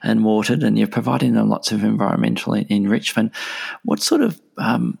and watered, and you're providing them lots of environmental enrichment. What sort of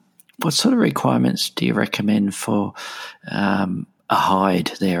requirements do you recommend for a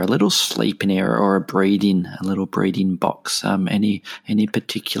hide there, a little sleeping area, or a little breeding box? Any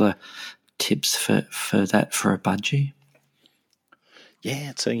particular tips for that for a budgie?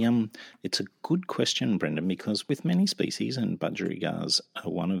 Yeah, it's a good question, Brendan, because with many species, and budgerigars are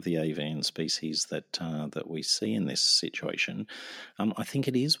one of the avian species that we see in this situation, I think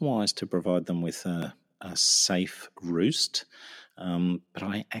it is wise to provide them with a safe roost. But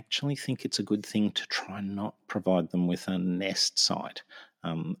I actually think it's a good thing to try not provide them with a nest site.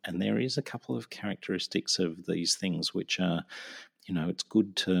 And there is a couple of characteristics of these things which are, it's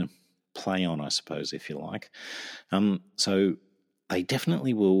good to play on, I suppose, if you like. So they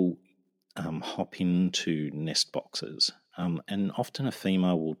definitely will hop into nest boxes. And often a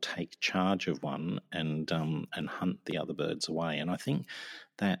female will take charge of one and hunt the other birds away. And I think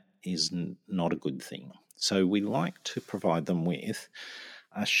that is not a good thing. So we like to provide them with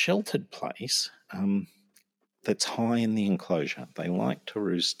a sheltered place that's high in the enclosure. They like to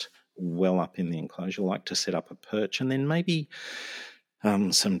roost well up in the enclosure, like to set up a perch, and then maybe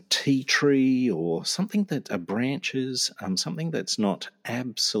some tea tree or something that branches, something that's not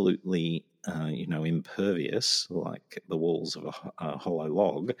absolutely impervious like the walls of a hollow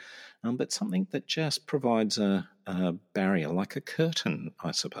log, but something that just provides a barrier, like a curtain,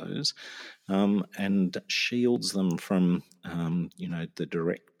 I suppose, and shields them from the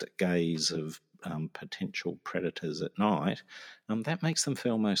direct gaze of potential predators at night. That makes them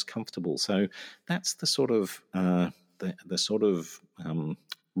feel most comfortable. So that's the sort of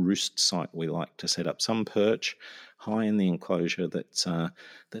roost site we like to set up. Some perch high in the enclosure that's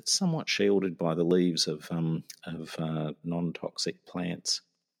somewhat shielded by the leaves of non-toxic plants.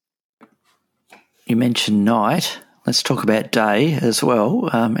 You mentioned night. Let's talk about day as well.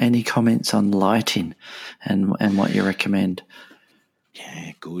 Any comments on lighting and what you recommend?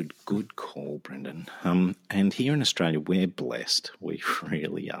 Yeah, good call, Brendan. And here in Australia, we're blessed. We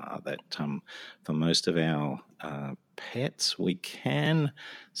really are. That for most of our pets, we can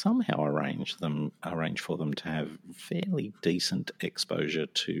somehow arrange for them to have fairly decent exposure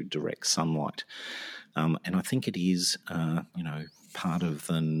to direct sunlight. And I think it is, part of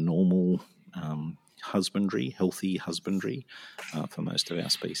the normal husbandry, healthy husbandry for most of our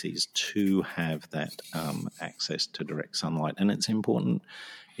species to have that access to direct sunlight. And it's important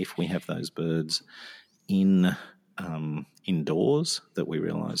if we have those birds indoors that we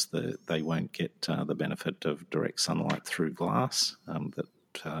realise that they won't get the benefit of direct sunlight through glass, that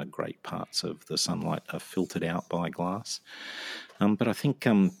great parts of the sunlight are filtered out by glass. But I think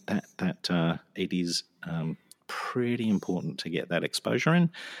that it is pretty important to get that exposure in.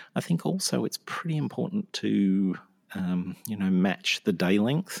 I think also it's pretty important to match the day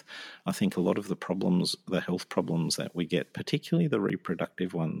length. I think a lot of the health problems that we get, particularly the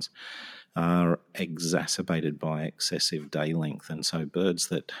reproductive ones, are exacerbated by excessive day length. And so birds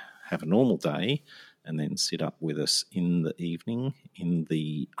that have a normal day and then sit up with us in the evening in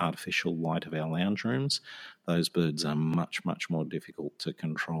the artificial light of our lounge rooms, those birds are much, much more difficult to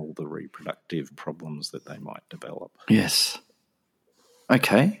control the reproductive problems that they might develop. Yes.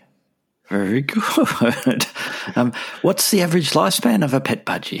 Okay. Very good. What's the average lifespan of a pet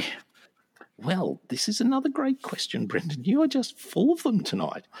budgie? Well, this is another great question, Brendan. You are just full of them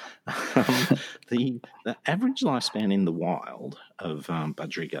tonight. The average lifespan in the wild of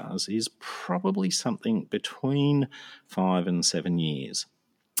budgerigars is probably something between 5 and 7 years.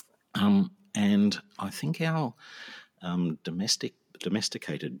 And I think our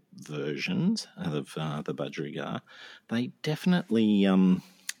domesticated versions of the budgerigar, they definitely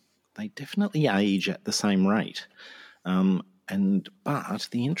age at the same rate. But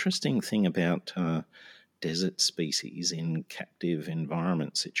the interesting thing about desert species in captive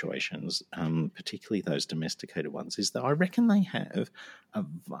environment situations, particularly those domesticated ones, is that I reckon they have a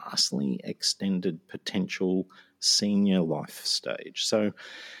vastly extended potential senior life stage. So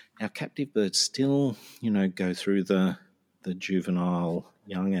our captive birds still, go through the juvenile,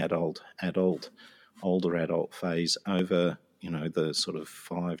 young adult, older adult phase over the sort of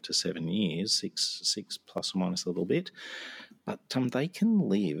 5 to 7 years, six plus or minus a little bit. But they can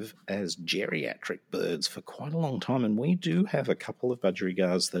live as geriatric birds for quite a long time. And we do have a couple of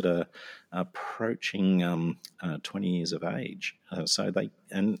budgerigars that are approaching 20 years of age. So they,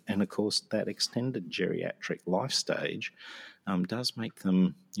 and of course, that extended geriatric life stage does make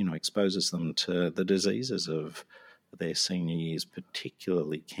them, exposes them to the diseases of their senior years,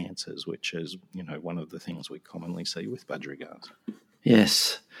 particularly cancers, which is, one of the things we commonly see with budgerigars.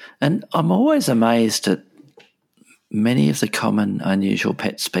 Yes. And I'm always amazed at many of the common unusual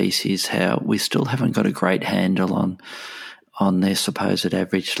pet species, how we still haven't got a great handle on their supposed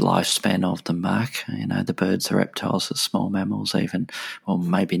average lifespan of them, Mark. The birds, the reptiles, the small mammals even, or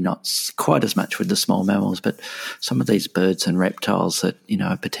maybe not quite as much with the small mammals, but some of these birds and reptiles that,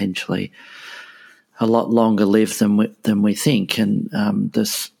 are potentially a lot longer lived than we think, and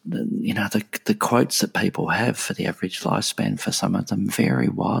the quotes that people have for the average lifespan for some of them vary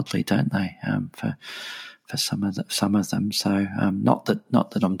wildly, don't they? For some of them. So not that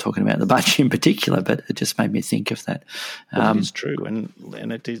I'm talking about the budgie in particular, but it just made me think of that. Well, it is true, and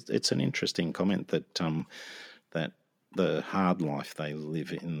it's an interesting comment that that the hard life they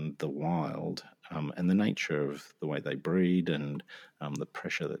live in the wild, and the nature of the way they breed, and the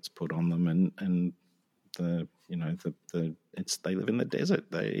pressure that's put on them, and they live in the desert.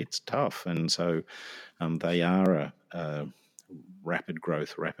 It's tough, and so they are a rapid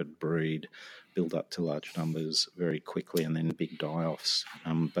growth, rapid breed, build up to large numbers very quickly, and then big die-offs.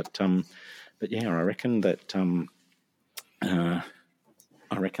 But yeah, I reckon that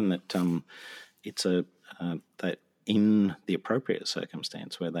it's that in the appropriate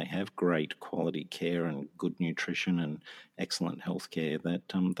circumstance where they have great quality care and good nutrition and excellent health care, that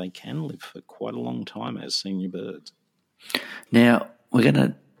they can live for quite a long time as senior birds. Now, we're going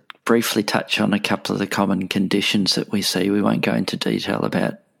to briefly touch on a couple of the common conditions that we see. We won't go into detail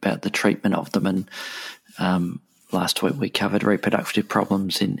about the treatment of them. And last week we covered reproductive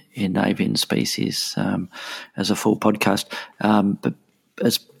problems in avian species as a full podcast. But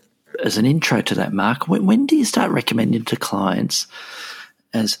as an intro to that, Mark, when do you start recommending to clients,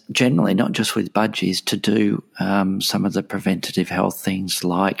 as generally not just with budgies, to do some of the preventative health things,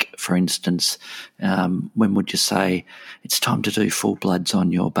 like, for instance, when would you say it's time to do full bloods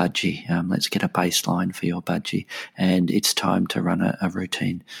on your budgie? Let's get a baseline for your budgie, and it's time to run a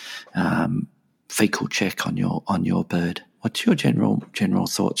routine fecal check on your bird. What's your general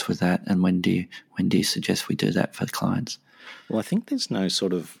thoughts with that, and when do you suggest we do that for clients? Well, I think there's no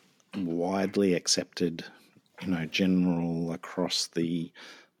sort of widely accepted, general across the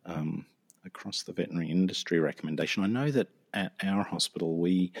veterinary industry recommendation. I know that at our hospital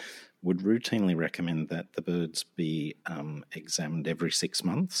we would routinely recommend that the birds be examined every 6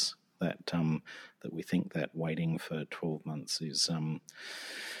 months. That we think that waiting for 12 months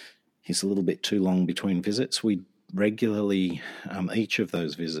is a little bit too long between visits, we regularly, each of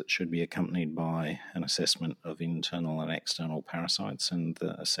those visits should be accompanied by an assessment of internal and external parasites, and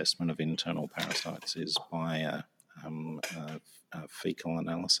the assessment of internal parasites is by a fecal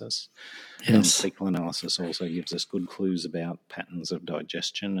analysis. Yes. Fecal analysis also gives us good clues about patterns of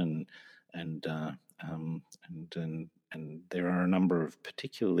digestion, and there are a number of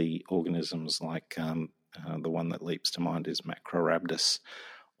particularly organisms like the one that leaps to mind is Macrorhabdus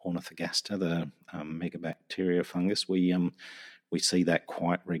ornithogaster, the megabacteria fungus. We see that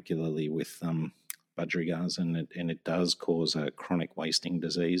quite regularly with budgerigars, and it does cause a chronic wasting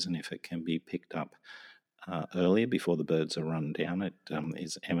disease. And if it can be picked up earlier before the birds are run down, it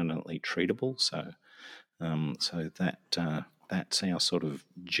is eminently treatable. So that's our sort of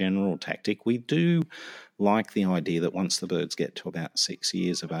general tactic. We do like the idea that once the birds get to about 6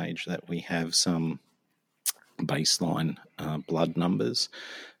 years of age, that we have some baseline blood numbers,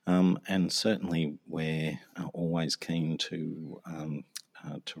 and certainly we're always keen to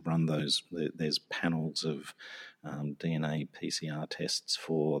run those. There's panels of DNA PCR tests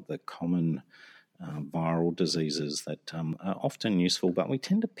for the common viral diseases that are often useful, but we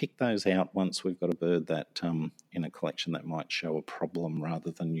tend to pick those out once we've got a bird that in a collection that might show a problem,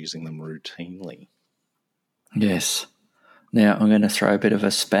 rather than using them routinely. Yes. Now, I'm going to throw a bit of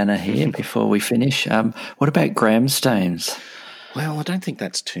a spanner here before we finish. What about gram stains? Well, I don't think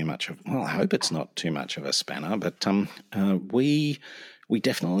that's too much of... Well, I hope it's not too much of a spanner, but we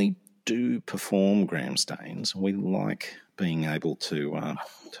definitely do perform gram stains. We like being able to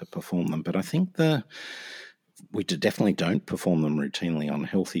perform them, but I think we definitely don't perform them routinely on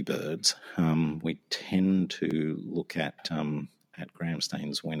healthy birds. We tend to look at gram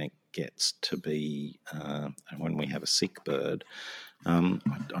stains when it gets to be when we have a sick bird.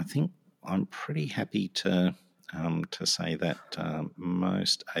 I think I'm pretty happy to say that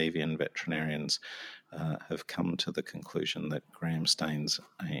most avian veterinarians have come to the conclusion that gram stains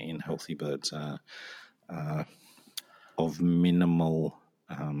in healthy birds are of minimal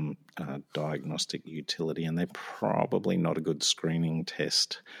diagnostic utility, and they're probably not a good screening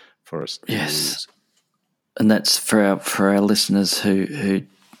test for us to use. And that's for our listeners who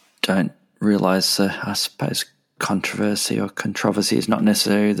don't realise, I suppose, controversy or controversy is not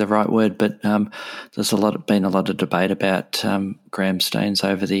necessarily the right word, but there's been a lot of debate about gram stains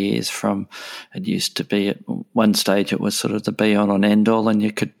over the years. From it used to be at one stage it was sort of the be all and end all, and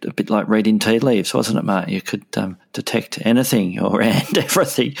you could, a bit like reading tea leaves, wasn't it, Mark? You could detect anything and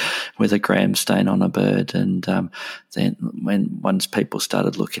everything with a gram stain on a bird, and then once people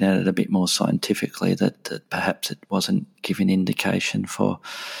started looking at it a bit more scientifically, that perhaps it wasn't giving indication for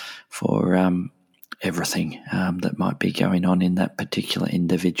everything that might be going on in that particular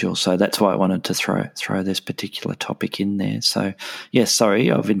individual. So that's why I wanted to throw this particular topic in there. So, yes,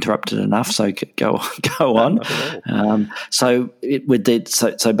 sorry, I've interrupted enough. So go on. So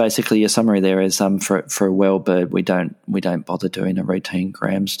basically, your summary there is for a well bird, we don't bother doing a routine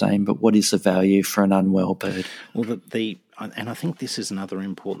gram stain. But what is the value for an unwell bird? Well, and I think this is another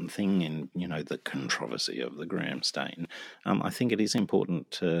important thing in the controversy of the gram stain. I think it is important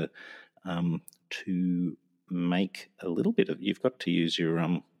to make a little bit of. You've got to use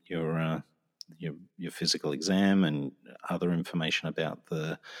your physical exam and other information about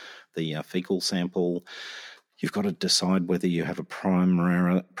the fecal sample. You've got to decide whether you have a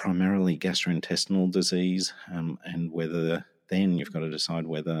primarily gastrointestinal disease, and whether then you've got to decide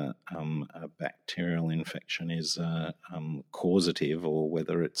whether a bacterial infection is causative, or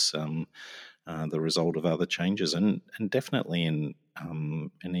whether it's the result of other changes. And definitely in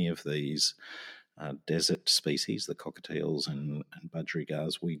any of these desert species, the cockatiels and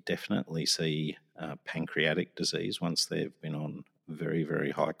budgerigars, we definitely see pancreatic disease once they've been on very,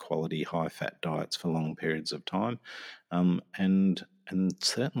 very high quality, high fat diets for long periods of time, and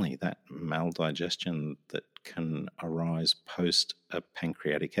certainly that maldigestion that can arise post a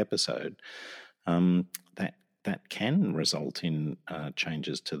pancreatic episode, that can result in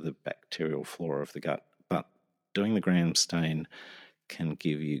changes to the bacterial flora of the gut. But doing the gram stain can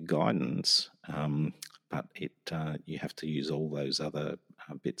give you guidance, but you have to use all those other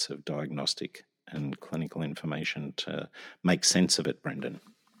bits of diagnostic and clinical information to make sense of it, Brendan.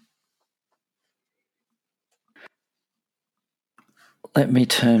 Let me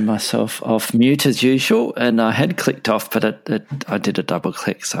turn myself off mute as usual, and I had clicked off, but I did a double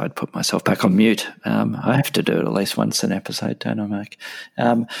click, so I'd put myself back on mute. I have to do it at least once an episode, don't I, Mark?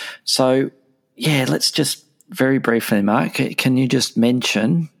 So, yeah, let's just very briefly, Mark, can you just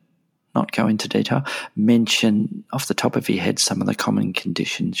mention not go into detail, mention off the top of your head some of the common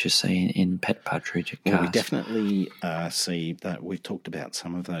conditions you see in pet partridge calves? Well, we definitely see that. We've talked about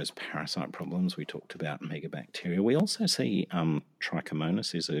some of those parasite problems. We talked about megabacteria. We also see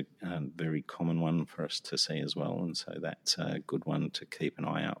trichomonas is a very common one for us to see as well, and so that's a good one to keep an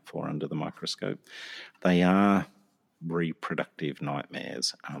eye out for under the microscope. They are reproductive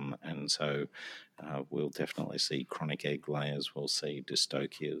nightmares, and so we'll definitely see chronic egg layers, we'll see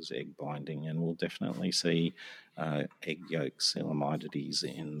dystochias, egg binding, and we'll definitely see egg yolk coelomidities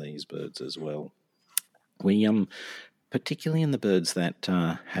in these birds as well. We particularly in the birds that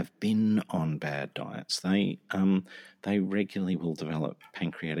have been on bad diets, they regularly will develop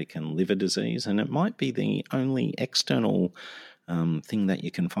pancreatic and liver disease, and it might be the only external thing that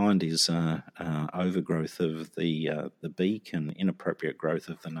you can find is overgrowth of the beak and inappropriate growth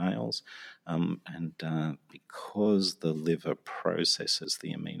of the nails, and because the liver processes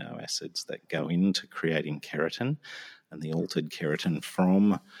the amino acids that go into creating keratin, and the altered keratin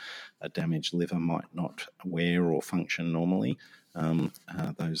from a damaged liver might not wear or function normally,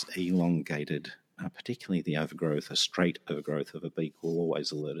 those elongated, particularly the overgrowth, a straight overgrowth of a beak, will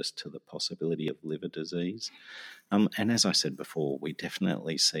always alert us to the possibility of liver disease. And as I said before, we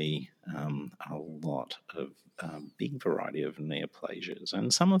definitely see a lot of big variety of neoplasias,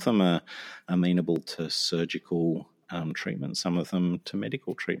 and some of them are amenable to surgical treatment, some of them to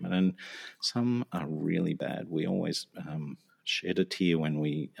medical treatment, and some are really bad. We always shed a tear when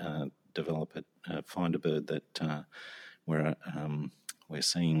we find a bird that we're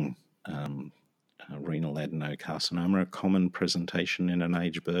seeing renal adenocarcinoma, a common presentation in an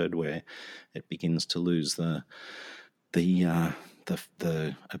aged bird where it begins to lose the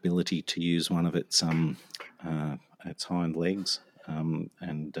ability to use one of its hind legs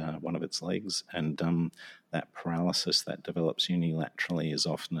and one of its legs, and that paralysis that develops unilaterally is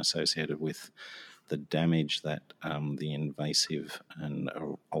often associated with the damage that the invasive and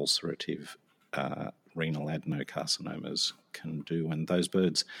ulcerative renal adenocarcinomas can do, and those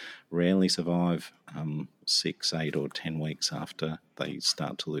birds rarely survive 6, 8 or 10 weeks after they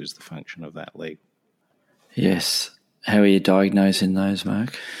start to lose the function of that leg. Yes. How are you diagnosing those,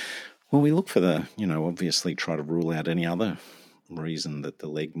 Mark? Well, we look for obviously try to rule out any other reason that the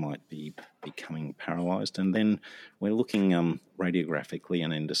leg might be becoming paralysed, and then we're looking radiographically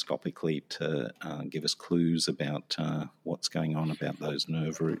and endoscopically to give us clues about what's going on about those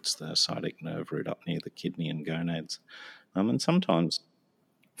nerve roots, the sciatic nerve root up near the kidney and gonads, and sometimes.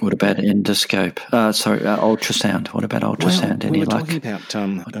 What about endoscope? Ultrasound. What about ultrasound? Well, we were talking about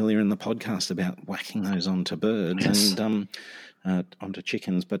earlier in the podcast about whacking those onto birds, yes, and onto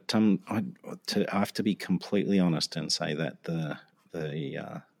chickens, but I have to be completely honest and say that the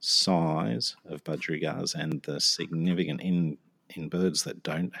size of budgerigars and the significant in birds that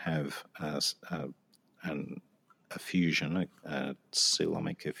don't have an effusion, a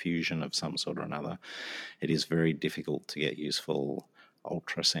coelomic effusion of some sort or another, it is very difficult to get useful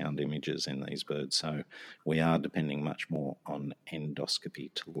ultrasound images in these birds. So we are depending much more on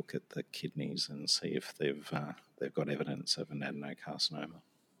endoscopy to look at the kidneys and see if they've got evidence of an adenocarcinoma.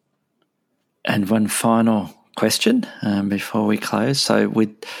 And one final question before we close. So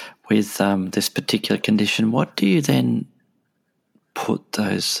with this particular condition, what do you then put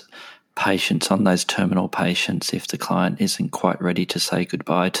those patients on, those terminal patients, if the client isn't quite ready to say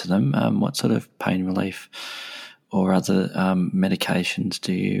goodbye to them? What sort of pain relief or other medications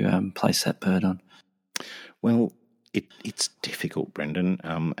do you place that bird on? Well, it's difficult, Brendan,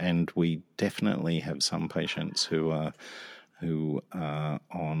 and we definitely have some patients who are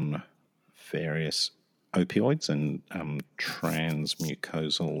on various opioids, and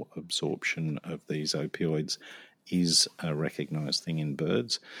transmucosal absorption of these opioids is a recognised thing in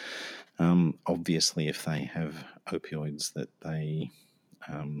birds. Obviously, if they have opioids that they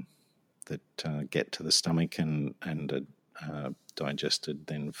get to the stomach and are digested,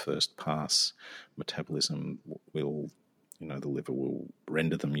 then first pass metabolism will, the liver will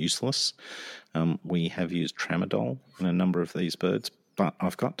render them useless. We have used tramadol in a number of these birds, but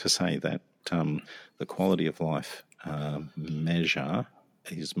I've got to say that the quality of life measure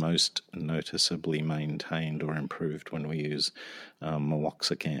is most noticeably maintained or improved when we use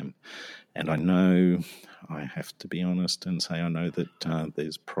meloxicam. And I have to be honest and say I know that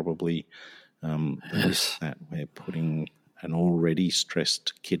there's probably the risk that we're putting an already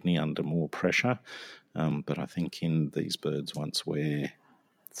stressed kidney under more pressure. But I think in these birds, once we're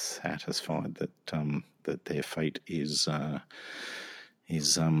satisfied that their fate is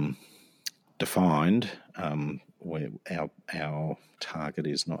defined, our target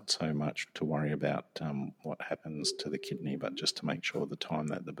is not so much to worry about what happens to the kidney, but just to make sure the time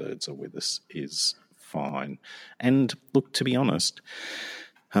that the birds are with us is fine. And look, to be honest,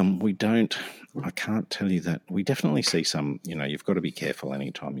 I can't tell you that we definitely see some, you've got to be careful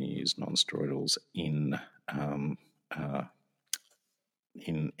anytime you use non-steroidals in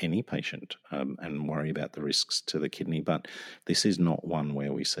any patient and worry about the risks to the kidney. But this is not one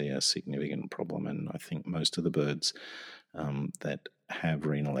where we see a significant problem. And I think most of the birds that have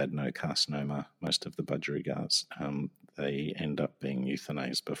renal adenocarcinoma, most of the budgerigars, they end up being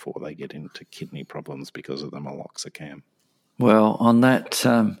euthanized before they get into kidney problems because of the meloxicam. Well, on that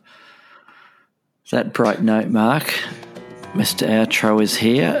bright note, Mark, Mr. Outro is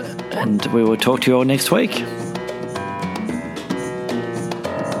here, and we will talk to you all next week.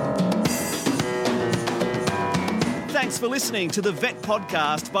 Thanks for listening to the Vet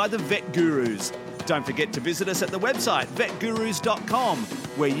Podcast by the Vet Gurus. Don't forget to visit us at the website vetgurus.com,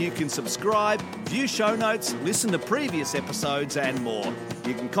 where you can subscribe, view show notes, listen to previous episodes and more.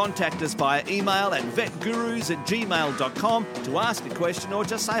 You can contact us via email at vetgurus@gmail.com to ask a question or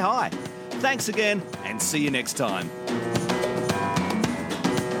just say hi. Thanks again, and see you next time.